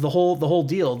love the whole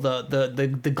deal.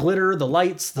 The glitter, the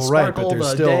lights, the right, sparkle, but there's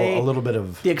the still day, a little bit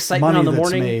of the excitement money on the that's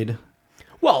morning. made.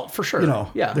 Well, for sure.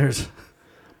 Yeah. There's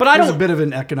But a bit of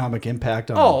an economic impact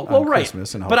on, on right.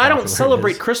 Christmas and how but I don't popular it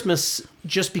celebrate is. Christmas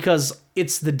just because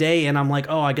it's the day and I'm like,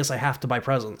 oh, I guess I have to buy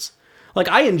presents. Like,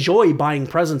 I enjoy buying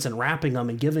presents and wrapping them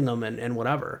and giving them and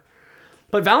whatever.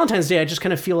 But Valentine's Day, I just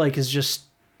kind of feel like are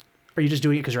you just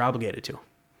doing it because you're obligated to?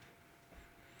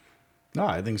 No,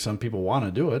 I think some people want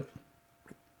to do it.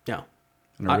 Yeah.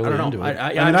 And are I really don't know. into it.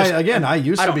 I I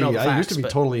used I to don't be. know the I used to facts, be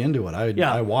but- totally into it.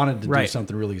 I wanted to do Right.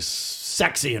 something really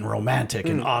sexy and romantic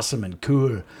and awesome and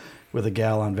cool with a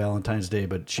gal on Valentine's Day,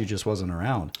 but she just wasn't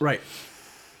around. Right.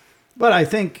 But I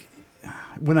think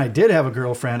when I did have a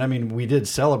girlfriend, I mean, we did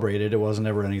celebrate it. It wasn't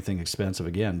ever anything expensive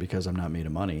again because I'm not made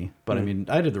of money. But I mean,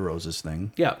 I did the roses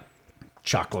thing, Yeah.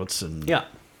 chocolates and Yeah.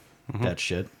 that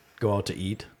shit. Go out to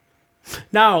eat.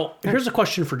 Now, here's a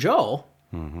question for Joe.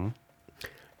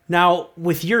 Now,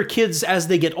 with your kids as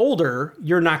they get older,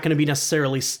 you're not going to be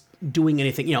necessarily doing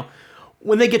anything. You know,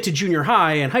 when they get to junior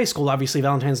high and high school, obviously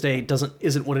Valentine's Day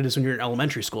isn't what it is when you're in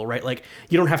elementary school, right? Like,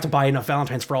 you don't have to buy enough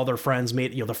Valentines for all their friends,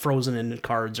 made the frozen in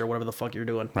cards or whatever the fuck you're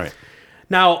doing. Right.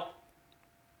 Now,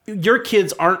 your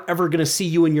kids aren't ever going to see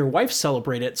you and your wife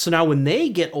celebrate it. So now when they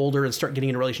get older and start getting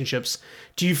into relationships,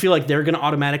 do you feel like they're going to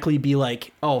automatically be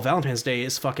like, oh, Valentine's Day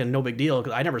is fucking no big deal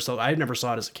because I never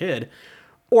saw it as a kid?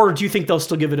 Or do you think they'll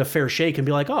still give it a fair shake and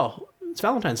be like, oh, it's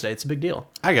Valentine's Day, it's a big deal?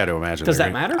 I got to imagine. Does they're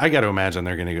that gonna- matter? I got to imagine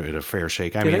they're going to give it a fair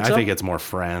shake. I you mean, think so? I think it's more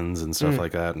friends and stuff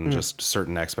like that, and just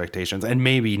certain expectations, and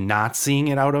maybe not seeing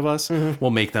it out of us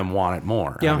will make them want it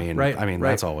more. Yeah, I mean, right, I mean right.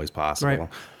 that's always possible. Right.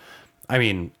 I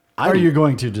mean, Are you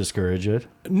going to discourage it?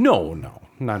 No,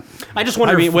 not. I just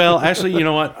wonder I mean, if- well, actually, you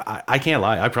know what? I can't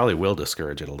lie. I probably will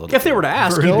discourage it a little. If they bit. were to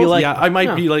ask, For you'd be real? like, yeah, I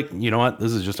might be like, you know what?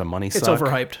 This is just a money suck.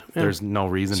 overhyped. Yeah. There's no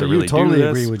reason So to you really totally do this.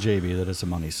 agree with JB that it's a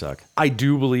money suck. I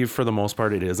do believe for the most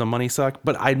part it is a money suck,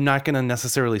 but I'm not going to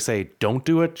necessarily say don't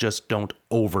do it, just don't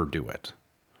overdo it.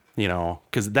 You know,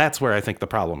 because that's where I think the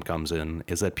problem comes in,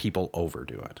 is that people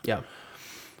overdo it. Yeah.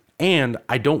 And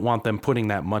I don't want them putting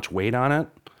that much weight on it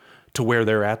to where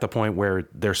they're at the point where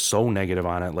they're so negative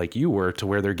on it, like you were, to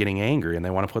where they're getting angry and they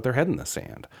want to put their head in the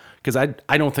sand. Because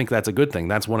I don't think that's a good thing.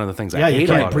 That's one of the things I hate you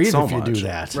can't about breathe it so if you much. do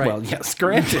that. Right. Well, yes,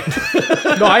 granted.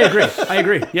 No, I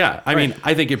agree. Yeah, I mean,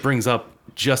 I think it brings up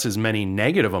just as many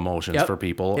negative emotions Yep. for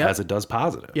people Yep. as it does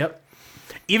positive. Yep.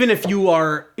 Even if you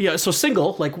are, so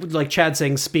single, like Chad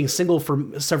saying, being single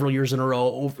for several years in a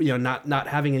row, not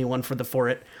having anyone for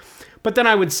it. But then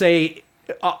I would say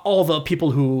all the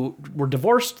people who were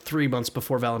divorced 3 months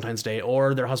before Valentine's Day,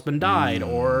 or their husband died,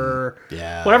 or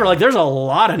whatever. Like, there's a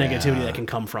lot of negativity that can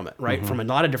come from it, right? From a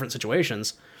lot of different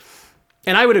situations.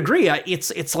 And I would agree.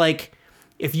 It's like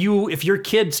if your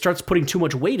kid starts putting too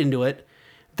much weight into it,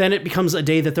 then it becomes a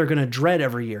day that they're going to dread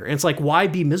every year. And it's like, why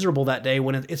be miserable that day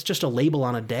when it's just a label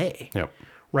on a day? Yep.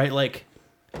 Right? Like,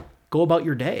 go about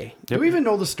your day. Do we even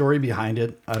know the story behind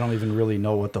it? I don't even really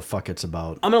know what the fuck it's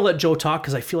about. I'm going to let Joe talk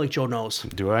because I feel like Joe knows.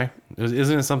 Do I?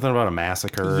 Isn't it something about a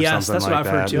massacre or Yes, something that's like what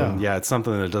I've that? heard too. Yeah, it's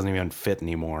something that doesn't even fit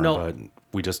anymore. No. But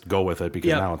we just go with it because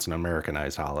Yep. now it's an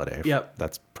Americanized holiday. Yep.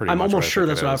 That's pretty I'm much almost what I sure think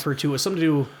that's it what is. I've heard too. It was something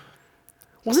to do...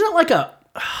 Wasn't it like a...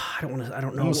 I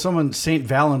don't know. Oh, someone, Saint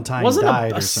Valentine Wasn't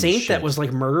died a or some saint shit. that was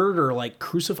like murdered or like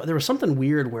crucified? There was something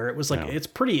weird where it was like,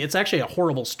 it's actually a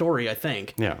horrible story, I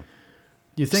think. Yeah.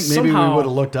 You think maybe somehow- we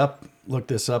would have looked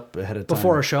this up ahead of time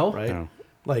Before a show? right? Yeah.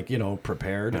 Like,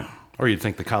 prepared. Or you'd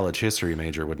think the college history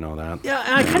major would know that. Yeah,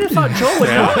 and I kind of thought Joe would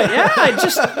know it. Yeah, I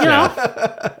just,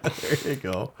 There you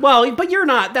go. Well, but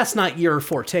that's not your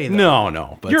forte, though.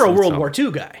 No. But You're a it's World some- War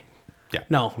II guy. Yeah.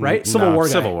 No, right? No, Civil War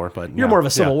guy. Civil War, but You're more of a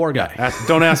Civil War guy.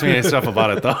 Don't ask me any stuff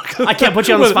about it, though. I can't put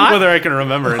you on the spot? Whether I can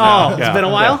remember it now. Oh, it's been a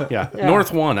while? Yeah.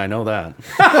 North won, I know that.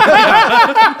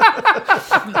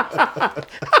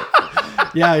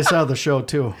 Yeah, I saw the show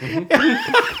too.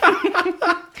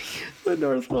 The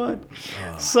North one.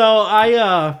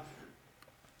 So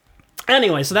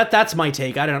anyway, so that's my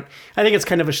take. I think it's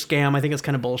kind of a scam. I think it's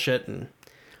kind of bullshit, and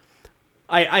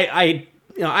I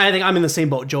think I'm in the same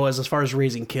boat Joe is as far as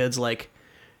raising kids. Like,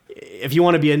 if you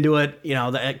want to be into it,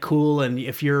 that cool, and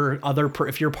if your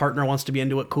partner wants to be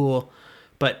into it, cool,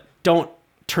 but don't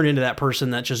turn into that person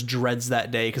that just dreads that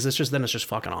day, because it's just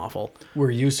fucking awful. Were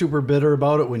you super bitter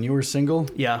about it when you were single?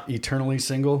 Yeah. Eternally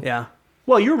single? Yeah.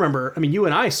 Well, you remember, you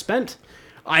and I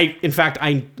in fact,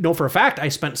 I know for a fact I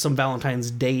spent some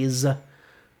Valentine's days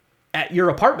at your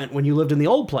apartment when you lived in the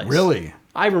old place. Really?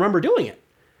 I remember doing it.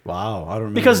 Wow, I don't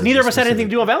remember. Because neither of the us had anything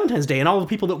to specific- do on Valentine's Day, and all the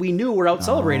people that we knew were out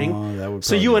celebrating. that would So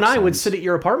probably you and make I would sense. sit at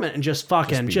your apartment and just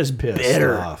fucking be just pissed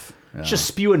bitter. off. Yeah. Just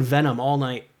spewing venom all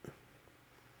night.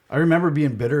 I remember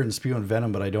being bitter and spewing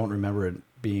venom, but I don't remember it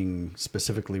being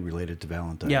specifically related to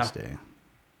Valentine's Yeah. Day.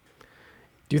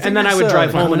 Do you think And then I it's would a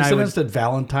drive home and I would- coincidence that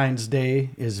Valentine's Day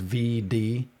is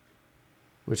VD,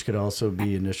 which could also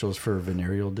be initials for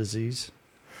venereal disease?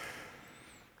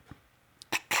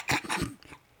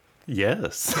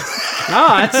 Yes.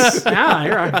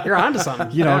 You're onto something.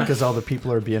 Because all the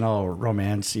people are being all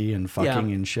romancy and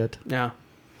fucking and shit. Yeah.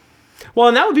 Well,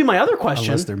 and that would be my other question.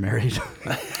 Unless they're married.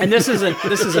 And this isn't,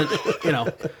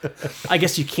 I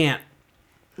guess you can't,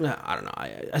 I don't know.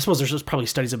 I suppose there's just probably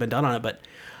studies have been done on it, but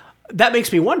that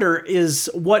makes me wonder is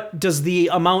what does the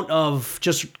amount of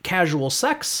just casual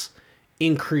sex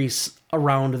increase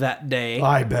around that day?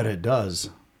 I bet it does.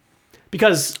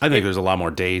 Because I think there's a lot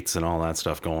more dates and all that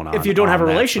stuff going on. if you don't have a on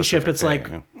that relationship, specific it's day.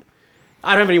 like,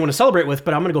 I don't have anyone to celebrate with,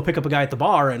 but I'm going to go pick up a guy at the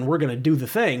bar and we're going to do the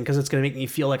thing because it's going to make me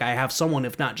feel like I have someone,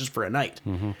 if not just for a night.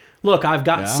 Mm-hmm. Look, I've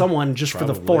got Yeah, someone just for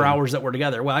the 4 probably. hours that we're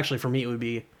together. Well, actually, for me, it would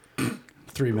be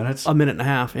 3 minutes. a minute and a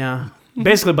half. Yeah.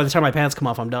 Basically, by the time my pants come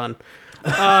off, I'm done.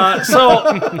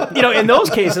 So, in those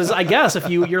cases, I guess if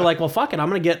you're like, well, fuck it, I'm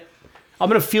going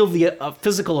to feel the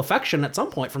physical affection at some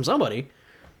point from somebody.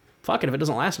 Fuck it. If it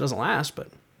doesn't last, it doesn't last. But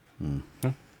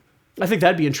I think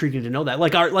that'd be intriguing to know that.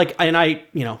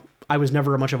 I was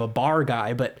never much of a bar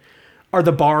guy, but are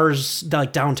the bars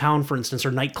like downtown, for instance,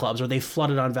 or nightclubs, are they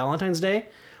flooded on Valentine's Day?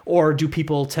 Or do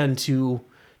people tend to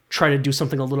try to do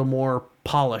something a little more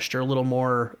polished or a little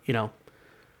more,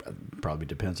 Probably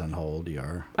depends on how old you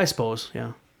are. I suppose,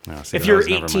 yeah. Yeah, see, If that you're was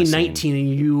never my 18, scene. 19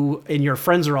 and you and your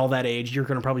friends are all that age, you're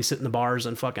going to probably sit in the bars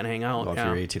and fucking hang out. Well, if yeah.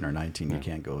 you're 18 or 19, you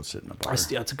can't go sit in a bar.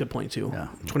 Yeah, that's a good point too. Yeah.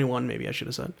 21 maybe I should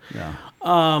have said. Yeah.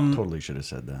 Totally should have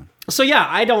said that. So yeah,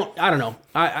 I don't know.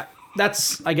 I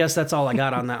guess that's all I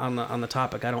got on that on the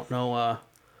topic. I don't know.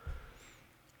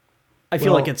 I feel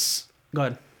Well- like it's go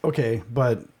ahead. Okay,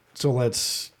 but so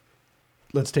let's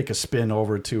take a spin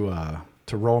over to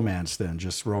romance then,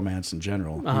 just romance in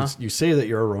general. You say that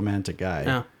you're a romantic guy.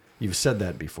 Yeah. You've said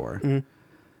that before. And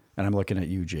I'm looking at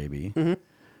you, JB.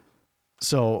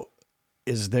 So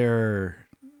is there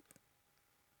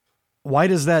why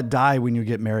does that die when you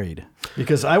get married?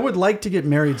 Because I would like to get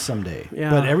married someday. Yeah.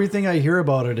 But everything I hear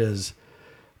about it is,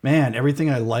 man, everything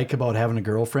I like about having a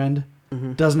girlfriend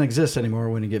doesn't exist anymore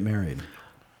when you get married.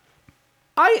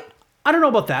 I don't know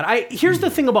about that. Here's the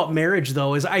thing about marriage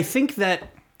though, is I think that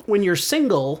when you're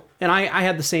single, and I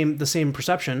had the same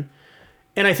perception,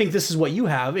 and I think this is what you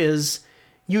have, is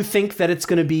you think that it's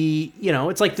going to be,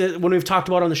 it's like when we've talked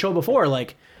about on the show before,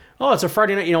 like, oh, it's a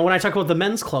Friday night, when I talk about the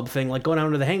men's club thing, like going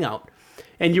down to the hangout,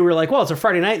 and you were like, well, it's a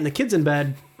Friday night and the kid's in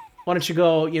bed. Why don't you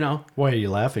go, Why are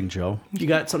you laughing, Joe? You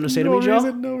got something to say to me, Joe?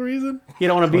 No reason. You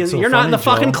don't want to be What's so you're not in the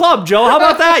funny, fucking Joe? club, Joe. How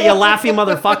about that, you laughy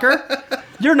motherfucker?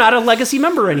 You're not a legacy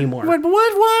member anymore. What?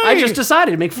 Why? I just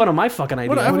decided to make fun of my fucking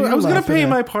idea. I was going to laughing pay at?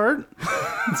 my part.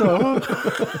 So,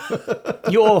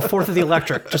 You owe a fourth of the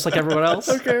electric, just like everyone else.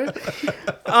 okay.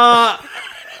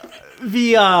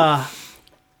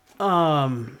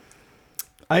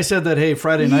 I said that, hey,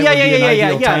 Friday night would be an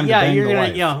ideal time to bang You're the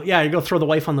gonna, wife. you're gonna throw the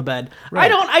wife on the bed.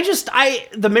 Right.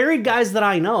 The married guys that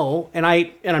I know, and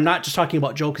I'm not just talking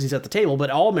about Joe because he's at the table, but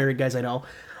all married guys I know,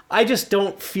 I just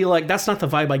don't feel like that's not the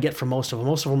vibe I get from most of them.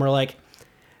 Most of them are like,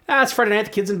 it's Friday night,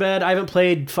 the kid's in bed. I haven't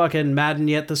played fucking Madden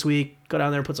yet this week. Go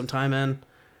down there and put some time in.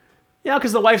 Yeah,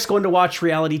 because the wife's going to watch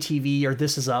reality TV or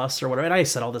This Is Us or whatever. And I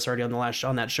said all this already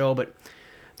on that show, but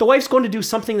the wife's going to do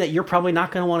something that you're probably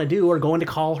not going to want to do, or going to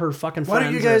call her fucking friends. Why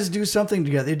don't you guys do something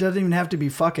together? It doesn't even have to be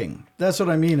fucking. That's what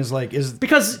I mean.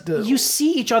 Because you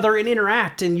see each other and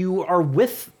interact, and you are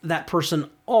with that person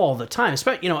all the time.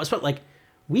 Especially like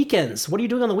weekends. What are you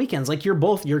doing on the weekends? Like you're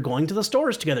going to the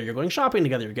stores together. You're going shopping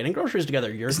together. You're getting groceries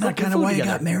together. Isn't that kind of why you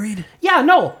got married? Yeah,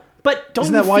 no. But don't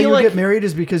Isn't you that why feel you like, get married?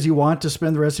 Is because you want to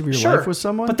spend the rest of your life with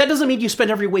someone? But that doesn't mean you spend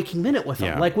every waking minute with them.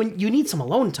 Yeah. Like when you need some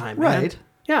alone time, man. Right.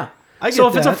 Yeah. I So get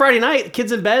if it's a that. Friday night, the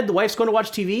kid's in bed, the wife's going to watch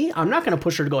TV, I'm not going to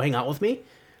push her to go hang out with me.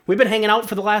 We've been hanging out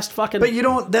for the last fucking... But you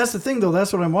don't... That's the thing, though.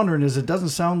 That's what I'm wondering, is it doesn't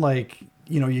sound like,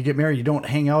 you get married, you don't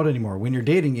hang out anymore. When you're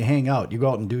dating, you hang out. You go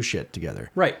out and do shit together.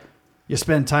 Right. You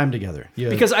spend time together. You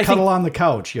Because I cuddle think- on the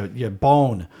couch. You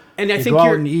bone. And I you think go out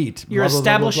you're, and eat. you're blah, blah, blah, blah,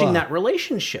 establishing blah. that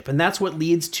relationship. And that's what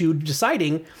leads to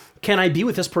deciding, can I be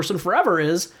with this person forever,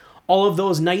 is all of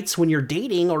those nights when you're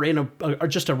dating or in or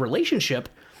just a relationship.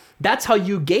 That's how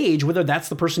you gauge whether that's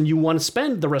the person you want to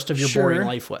spend the rest of your boring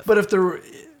life with. But if they're...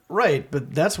 Right,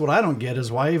 but that's what I don't get,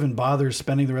 is why even bother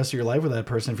spending the rest of your life with that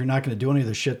person if you're not going to do any of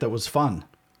the shit that was fun?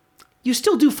 You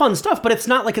still do fun stuff, but it's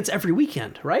not like it's every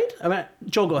weekend, right? I mean,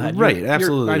 Joe, go ahead. Right,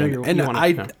 absolutely. I know you're, and you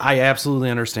wanna, I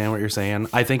absolutely understand what you're saying.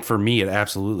 I think for me, it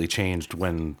absolutely changed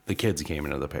when the kids came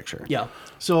into the picture. Yeah.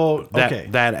 So, okay.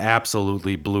 That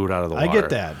absolutely blew it out of the I water. get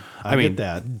that. I mean, get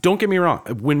that. Don't get me wrong.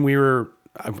 When we were...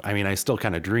 I still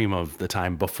kind of dream of the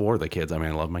time before the kids. I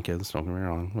mean, I love my kids. Don't get me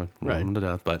wrong. I love Right. them to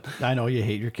death. But I know you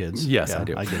hate your kids. yes, Yeah, I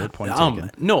do. I get it. Point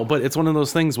taken. No, but it's one of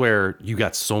those things where you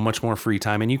got so much more free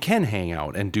time and you can hang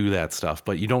out and do that stuff,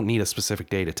 but you don't need a specific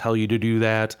day to tell you to do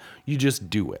that. You just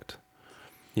do it.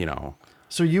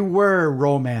 So you were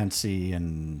romancy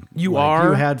and You you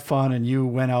are? had fun and you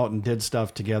went out and did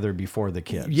stuff together before the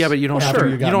kids. Yeah, but you don't have After to.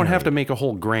 you You, got don't have married. to make a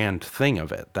whole grand thing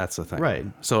of it. That's the thing, Right.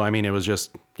 So I mean, it was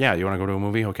just, yeah. You want to go to a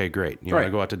movie? Okay, great. You want Right.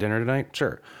 to go out to dinner tonight?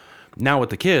 Sure. Now with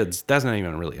the kids, that's not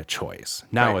even really a choice.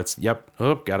 Now Right. it's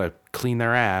gotta clean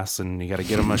their ass and you gotta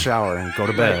get them a shower and go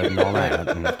to bed and all that.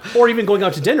 And, Or even going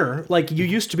out to dinner. Like you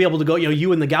used to be able to go,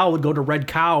 you and the gal would go to Red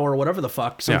Cow or whatever the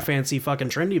fuck, some Yeah. fancy fucking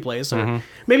trendy place. Or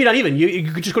maybe not even. You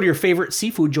could just go to your favorite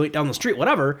seafood joint down the street,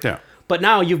 whatever. Yeah. But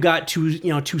now you've got two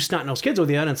snot-nosed kids with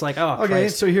you, and it's like, oh, Okay,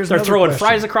 Christ. so here's they're another throwing question.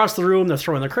 fries across the room. They're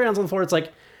throwing their crayons on the floor. It's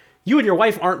like, you and your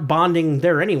wife aren't bonding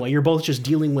there anyway. You're both just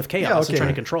dealing with chaos and trying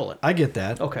to control it. I get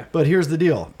that. Okay. But here's the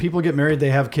deal. People get married, they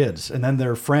have kids, and then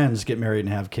their friends get married and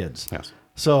have kids. yes.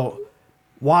 So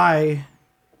why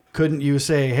couldn't you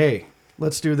say, hey,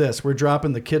 let's do this. We're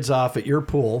dropping the kids off at your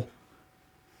pool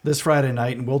this Friday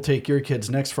night, and we'll take your kids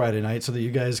next Friday night so that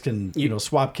you guys can,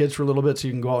 swap kids for a little bit so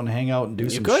you can go out and hang out and do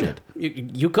some shit.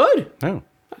 You could. Oh.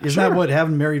 Isn't that what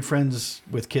having married friends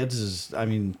with kids is? I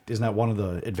mean, isn't that one of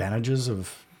the advantages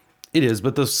of... It is,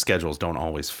 but those schedules don't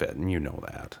always fit, and you know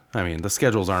that. I mean, the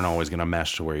schedules aren't always going to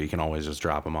mesh to where you can always just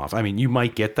drop them off. I mean, you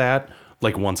might get that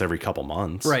like once every couple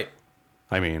months. Right.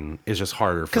 I mean, it's just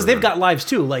harder Because they've got lives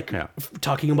too, like Yeah.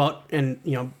 talking about, and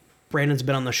Brandon's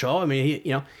been on the show. I mean,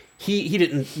 he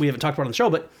didn't. We haven't talked about it on the show,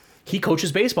 but he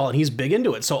coaches baseball and he's big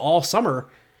into it. So all summer,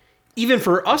 even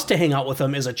for us to hang out with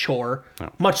him is a chore. Yeah.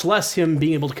 Much less him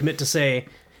being able to commit to say,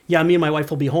 "Yeah, me and my wife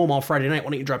will be home all Friday night.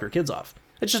 Why don't you drop your kids off?"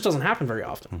 It just doesn't happen very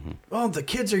often. Well, the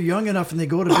kids are young enough and they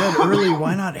go to bed early.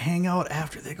 Why not hang out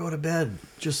after they go to bed?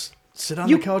 Just sit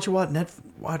on the couch and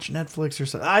watch Netflix or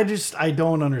something. I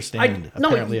don't understand. No,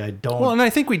 Apparently, I don't. Well, and I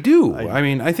think we do. I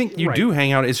mean, I think you Right. do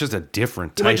hang out. It's just a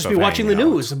different type You might just be of watching the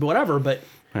hangout. news, whatever. But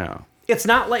Yeah. it's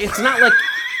not like.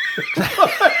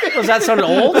 Was that sounded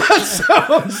old?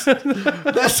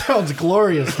 That sounds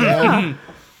glorious, man.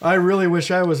 I really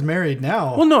wish I was married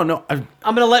now. Well, no. I'm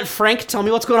gonna let Frank tell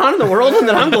me what's going on in the world, and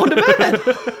then I'm going to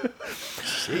bed.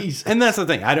 Jesus. And that's the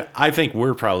thing. I think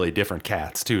we're probably different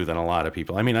cats too than a lot of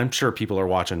people. I mean, I'm sure people are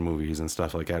watching movies and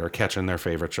stuff like that, or catching their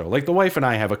favorite show. Like the wife and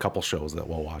I have a couple shows that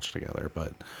we'll watch together,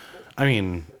 but I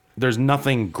mean, there's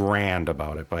nothing grand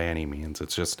about it by any means.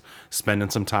 It's just spending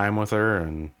some time with her,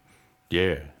 and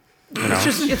yeah. You know?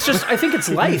 It's just. I think it's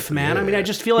life, man. I mean, I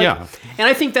just feel like, Yeah. and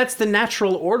I think that's the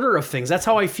natural order of things. That's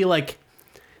how I feel like.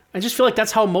 I just feel like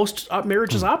that's how most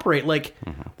marriages operate. Like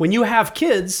when you have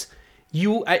kids,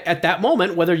 you at that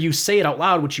moment, whether you say it out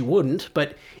loud, which you wouldn't,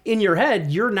 but in your head,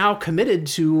 you're now committed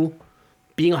to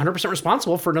being 100%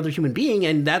 responsible for another human being,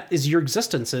 and that is your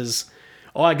existence. Is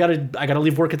I gotta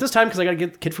leave work at this time because I gotta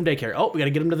get the kid from daycare. Oh, we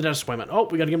gotta get him to the dentist appointment. Oh,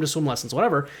 we gotta get him to swim lessons,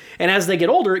 whatever. And as they get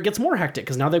older, it gets more hectic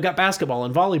because now they've got basketball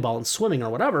and volleyball and swimming or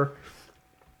whatever.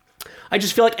 I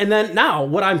just feel like, and then now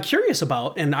what I'm curious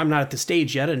about, and I'm not at the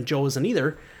stage yet, and Joe isn't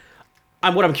either.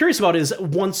 What I'm curious about is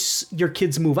once your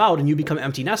kids move out and you become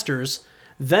empty nesters,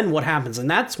 then what happens? And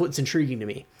that's what's intriguing to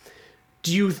me.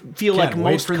 Do you feel like Can't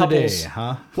wait most for the couples? day,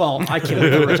 huh? Well, I can't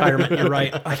wait for retirement. You're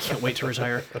right. I can't wait to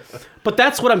retire. But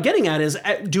that's what I'm getting at is,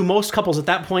 do most couples at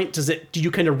that point, do you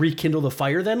kind of rekindle the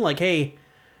fire then? Like, hey,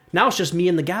 now it's just me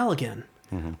and the gal again.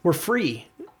 Mm-hmm. We're free.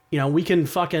 You know, we can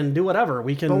fucking do whatever.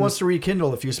 We can. But what's to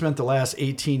rekindle if you spent the last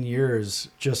 18 years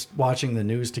just watching the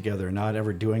news together, not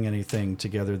ever doing anything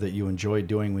together that you enjoyed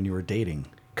doing when you were dating?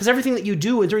 Because everything that you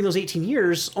do during those 18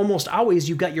 years, almost always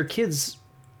you've got your kids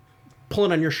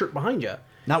pulling on your shirt behind you.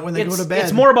 Not when they go to bed.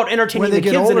 It's more about entertaining when they the get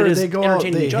kids older, than it is they go out,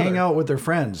 entertaining they each hang other. out with their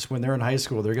friends. When they're in high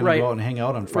school, they're going Right. to go out and hang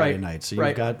out on Friday Right. nights. So you've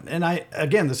Right. got, and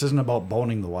again, this isn't about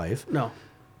boning the wife No.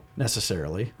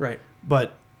 necessarily, Right.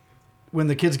 but when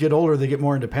the kids get older, they get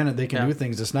more independent. They can Yeah. do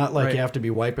things. It's not like Right. you have to be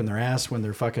wiping their ass when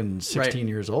they're fucking 16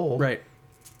 years old. Right.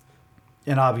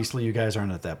 And obviously you guys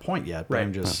aren't at that point yet, but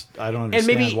Right. I don't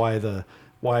understand maybe-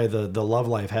 why the love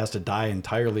life has to die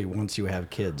entirely once you have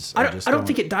kids. I don't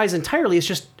think it dies entirely. It's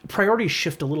just priorities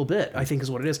shift a little bit, I think is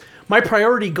what it is. My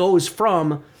priority goes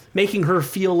from making her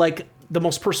feel like the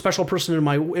most special person in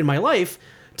my life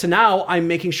to now I'm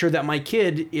making sure that my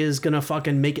kid is going to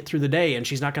fucking make it through the day and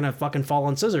she's not going to fucking fall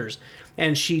on scissors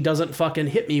and she doesn't fucking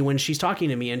hit me when she's talking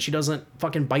to me and she doesn't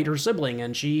fucking bite her sibling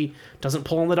and she doesn't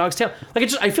pull on the dog's tail. Like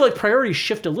I feel like priorities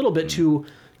shift a little bit to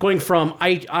going from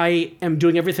I am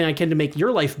doing everything I can to make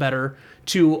your life better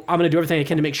to I'm going to do everything I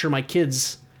can to make sure my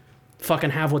kids fucking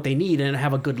have what they need and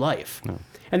have a good life. No.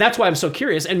 And that's why I'm so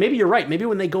curious. And maybe you're right. Maybe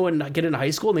when they go and get into high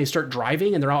school and they start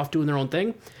driving and they're off doing their own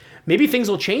thing, maybe things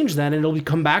will change then and it'll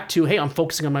come back to, hey, I'm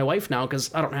focusing on my wife now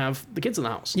because I don't have the kids in the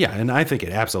house. Yeah, and I think it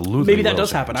absolutely Maybe that will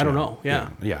does happen. change, I don't know. Yeah.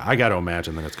 Yeah, I got to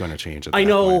imagine that it's going to change. At I that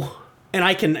know. point. And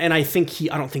I think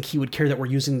I don't think he would care that we're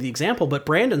using the example, but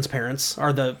Brandon's parents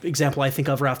are the example I think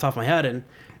of right off the top of my head.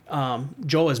 And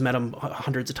Joe has met him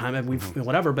hundreds of times and we've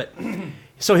whatever. But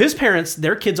so his parents,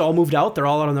 their kids all moved out. They're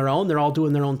all out on their own. They're all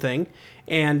doing their own thing.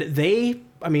 And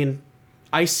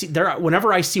I see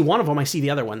whenever I see one of them, I see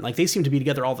the other one. Like they seem to be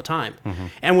together all the time. Mm-hmm.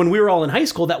 And when we were all in high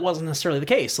school, that wasn't necessarily the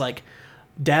case. Like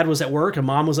dad was at work and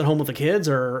mom was at home with the kids,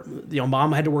 or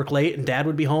mom had to work late and dad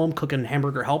would be home cooking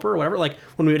hamburger helper or whatever. Like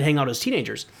when we would hang out as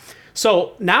teenagers.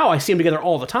 So now I see them together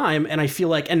all the time, and I feel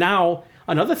like. And now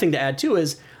another thing to add too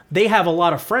is they have a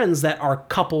lot of friends that are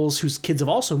couples whose kids have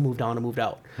also moved on and moved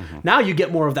out. Mm-hmm. Now you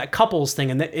get more of that couples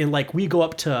thing, and like we go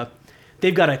up to.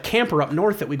 They've got a camper up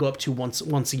north that we go up to once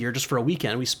a year just for a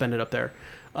weekend. We spend it up there.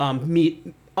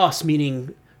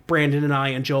 Meaning Brandon and I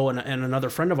and Joe and another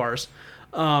friend of ours.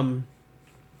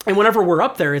 And whenever we're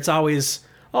up there, it's always,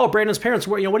 oh, Brandon's parents.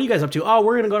 What are you guys up to? Oh,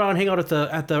 we're gonna go down and hang out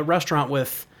at the restaurant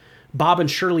with Bob and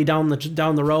Shirley down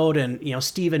the road, and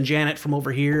Steve and Janet from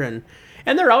over here, and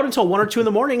they're out until 1 or 2 in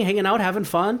the morning, hanging out, having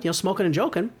fun, smoking and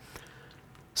joking.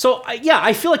 So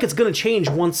I feel like it's gonna change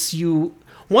once you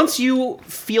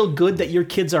feel good that your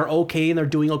kids are okay and they're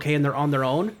doing okay and they're on their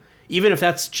own, even if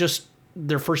that's just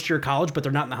their first year of college, but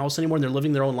they're not in the house anymore and they're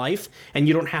living their own life and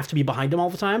you don't have to be behind them all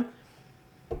the time.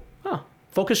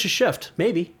 Focus should shift,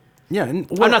 maybe. Yeah, and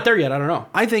I'm not there yet. I don't know.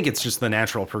 I think it's just the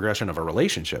natural progression of a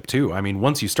relationship too. I mean,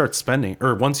 once you've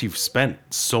spent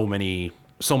so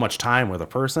much time with a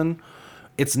person,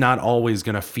 it's not always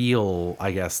going to feel,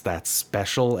 I guess, that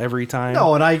special every time.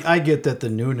 No, and I get that the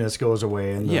newness goes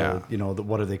away, and Yeah.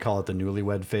 what do they call it, the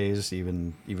newlywed phase?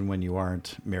 Even when you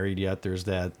aren't married yet, there's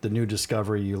the new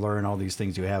discovery. You learn all these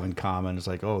things you have in common. It's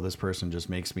like, oh, this person just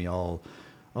makes me all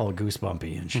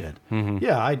goosebumpy and shit.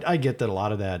 Yeah, I get that a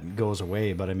lot of that goes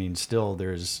away, but I mean, still,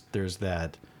 there's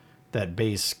that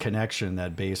base connection,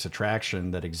 that base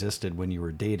attraction that existed when you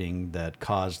were dating that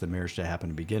caused the marriage to happen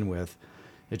to begin with.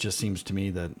 It just seems to me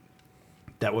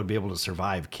that would be able to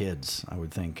survive kids, I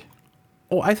would think.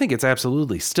 Oh, I think it's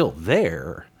absolutely still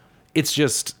there. It's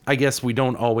just, I guess we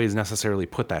don't always necessarily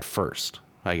put that first,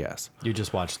 I guess. You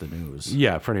just watch the news.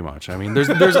 Yeah, pretty much. I mean, there's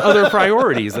other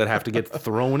priorities that have to get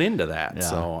thrown into that. Yeah.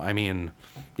 So, I mean,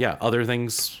 yeah, other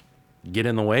things get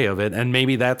in the way of it. And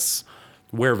maybe that's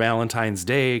where Valentine's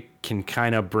Day can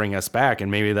kind of bring us back.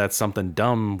 And maybe that's something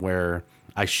dumb where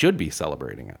I should be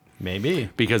celebrating it. Maybe.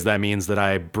 Because that means that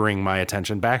I bring my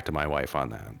attention back to my wife on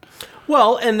that.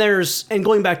 Well, and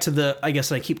going back to I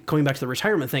guess I keep going back to the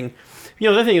retirement thing. You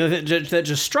know, the thing that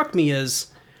just struck me is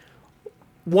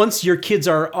once your kids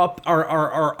are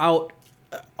out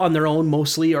on their own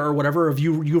mostly or whatever, if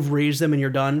you've raised them and you're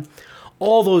done,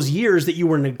 all those years that you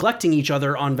were neglecting each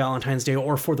other on Valentine's Day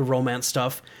or for the romance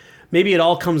stuff, maybe it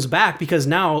all comes back because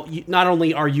now not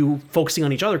only are you focusing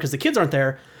on each other because the kids aren't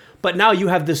there, but now you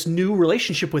have this new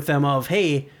relationship with them of,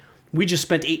 hey, we just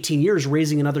spent 18 years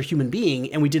raising another human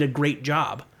being and we did a great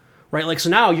job, right? Like,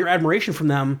 so now your admiration from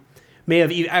them may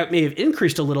have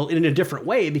increased a little in a different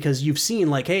way because you've seen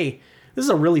like, hey, this is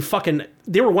a really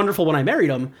they were wonderful when I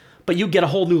married them, but you get a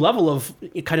whole new level of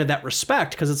kind of that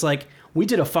respect because it's like, we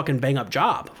did a fucking bang up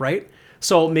job, right?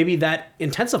 So maybe that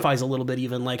intensifies a little bit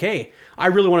even like, hey, I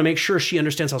really want to make sure she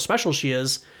understands how special she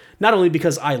is. Not only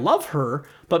because I love her,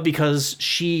 but because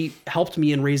she helped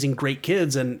me in raising great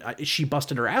kids and she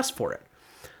busted her ass for it.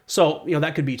 So,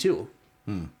 that could be too.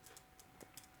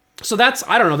 So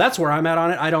I don't know. That's where I'm at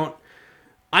on it.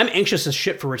 I'm anxious as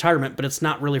shit for retirement, but it's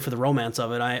not really for the romance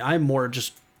of it. I'm more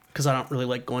just because I don't really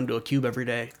like going to a cube every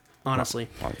day, honestly.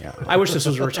 Well, yeah. I wish this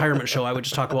was a retirement show. I would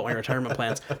just talk about my retirement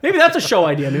plans. Maybe that's a show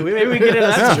idea. Maybe we get into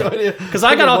that. Because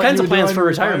I got all kinds of plans for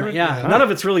retirement. Yeah. None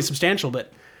of it's really substantial,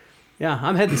 but yeah,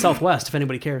 I'm heading southwest if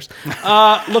anybody cares.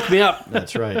 Look me up.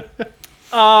 That's right.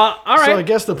 All right. So I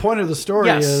guess the point of the story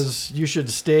Yes. is you should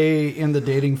stay in the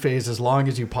dating phase as long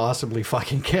as you possibly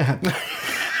fucking can.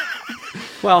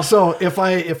 Well, So if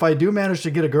I do manage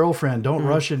to get a girlfriend, don't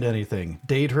rush into anything.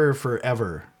 Date her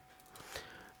forever.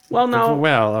 well, no.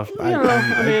 Well,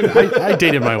 I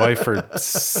dated my wife for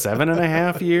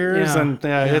 7.5 years, Yeah.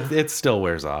 and it still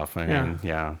wears off. I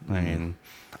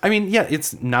mean,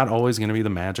 it's not always going to be the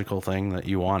magical thing that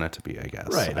you want it to be, I guess.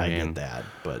 Right, I mean, get that,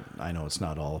 but I know it's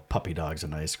not all puppy dogs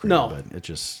and ice cream. No. But it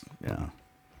just,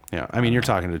 Yeah, I mean, you're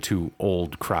talking to two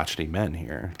old crotchety men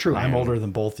here. True. I'm older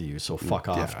than both of you, so fuck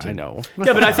off. Yeah, I know.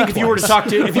 Yeah, but I think if you were to talk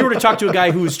to a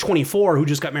guy who's 24 who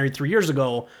just got married 3 years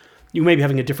ago, you may be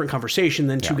having a different conversation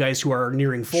than two guys who are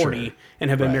nearing 40 Sure. and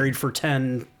have been Right. married for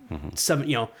 10,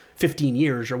 7, 15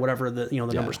 years or whatever the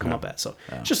numbers come up at. So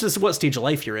it's just this what stage of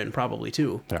life you're in probably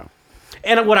too. Yeah.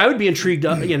 And what I would be intrigued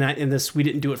in this, we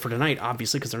didn't do it for tonight,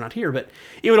 obviously, because they're not here, but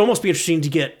it would almost be interesting to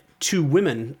get two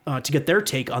women to get their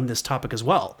take on this topic as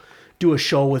well. Do a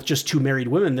show with just two married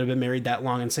women that have been married that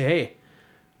long and say, hey,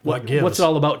 What gives? what's it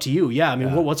all about to you? Yeah, I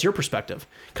mean, what's your perspective?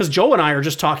 Because Joe and I are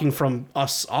just talking from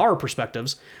our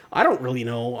perspectives. I don't really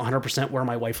know 100% where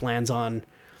my wife lands on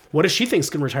what does she think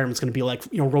retirement's going to be like,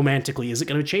 romantically. Is it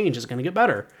going to change? Is it going to get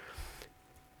better?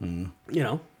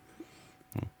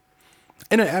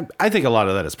 And I think a lot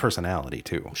of that is personality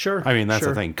too. Sure, I mean, that's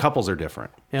sure. the thing. Couples are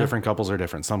different. Yeah. Different couples are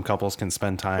different. Some couples can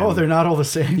spend time. Oh, they're not all the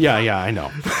same. Yeah, I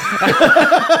know.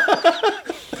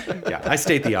 Yeah, I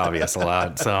state the obvious a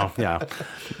lot. So, yeah.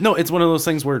 No, it's one of those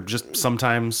things where just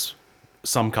sometimes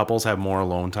some couples have more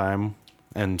alone time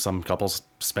and some couples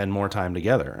spend more time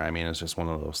together. I mean, it's just one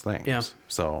of those things. Yeah.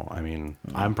 So, I mean,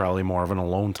 I'm probably more of an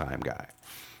alone time guy,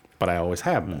 but I always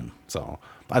have been. So,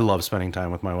 I love spending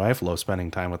time with my wife, love spending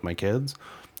time with my kids,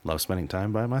 love spending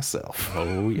time by myself.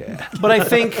 Oh, yeah. But I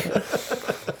think,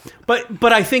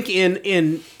 but I think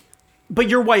but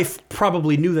your wife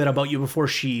probably knew that about you before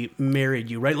she married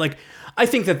you, right? Like, I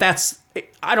think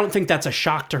I don't think that's a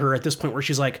shock to her at this point where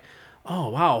she's like, oh,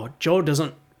 wow, Joe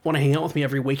doesn't want to hang out with me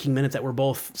every waking minute that we're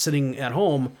both sitting at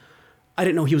home. I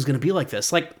didn't know he was going to be like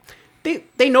this. Like,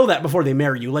 they know that before they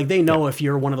marry you. Like, they know if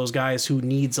you're one of those guys who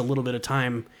needs a little bit of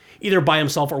time either by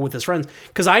himself or with his friends.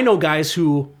 Because I know guys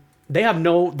who they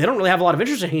don't really have a lot of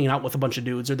interest in hanging out with a bunch of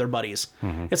dudes or their buddies.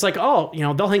 It's like,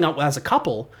 they'll hang out as a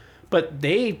couple, but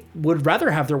they would rather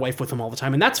have their wife with them all the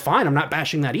time, and that's fine. I'm not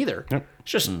bashing that either. Yep.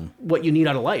 It's just what you need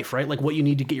out of life, right? Like what you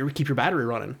need to keep your battery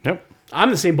running. Yep.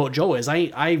 I'm the same boat Joe is.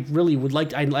 I really would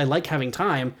like. I like having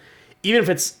time, even if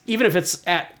it's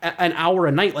at an hour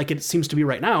a night, like it seems to be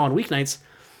right now on weeknights.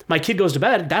 My kid goes to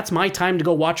bed. That's my time to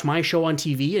go watch my show on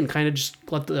TV and kind of just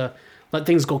let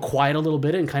things go quiet a little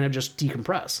bit and kind of just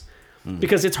decompress.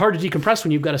 Because it's hard to decompress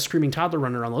when you've got a screaming toddler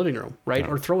running around the living room, right?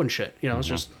 Or throwing shit. You know, it's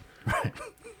just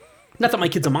not that my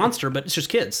kid's a monster, but it's just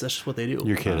kids. That's just what they do.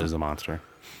 Your kid is a monster.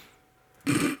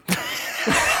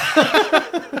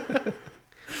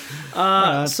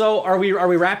 So are we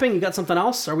wrapping? You got something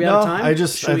else? Are we out of time? I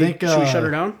should think we shut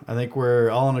her down? I think we're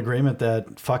all in agreement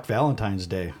that fuck Valentine's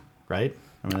Day, right?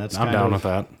 I mean, that's I'm kind down of, with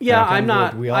that. Yeah, kind I'm of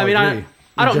not. what we all I mean, agree.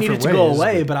 I don't In need it to different go ways,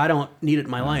 away, but I don't need it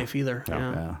in my life either. Yeah.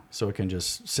 Yeah. Yeah, so it can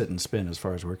just sit and spin as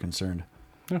far as we're concerned.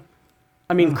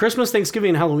 I mean, Christmas, Thanksgiving,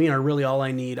 and Halloween are really all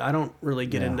I need. I don't really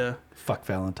get into. Fuck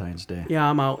Valentine's Day. Yeah,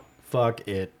 I'm out. Fuck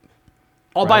it.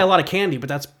 I'll buy a lot of candy, but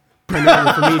that's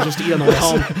primarily for me just to eat on the way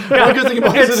home. All good thing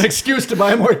about it is an excuse to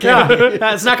buy more candy.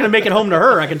 Yeah, it's not going to make it home to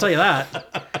her. I can tell you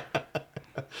that.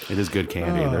 It is good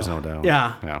candy. There's no doubt.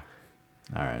 Yeah. Yeah.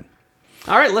 All right.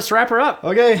 All right, let's wrap her up.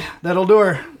 Okay, that'll do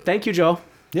her. Thank you, Joe.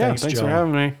 Yeah. Thanks, Thanks Joe. for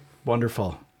having me.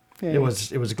 Wonderful. Yay. It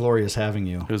was glorious having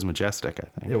you. It was majestic, I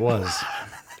think. It was.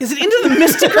 Is it Into the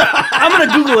Mystic? I'm going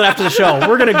to Google it after the show.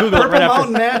 We're going to Google it Purple right after.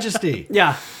 Mountain Majesty.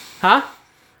 Yeah. Huh?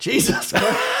 Jesus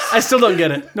Christ. I still don't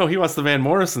get it. No, he wants the Van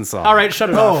Morrison song. All right, shut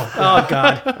it off. Oh,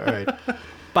 God. All right.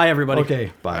 Bye, everybody.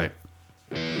 Okay, bye. Bye.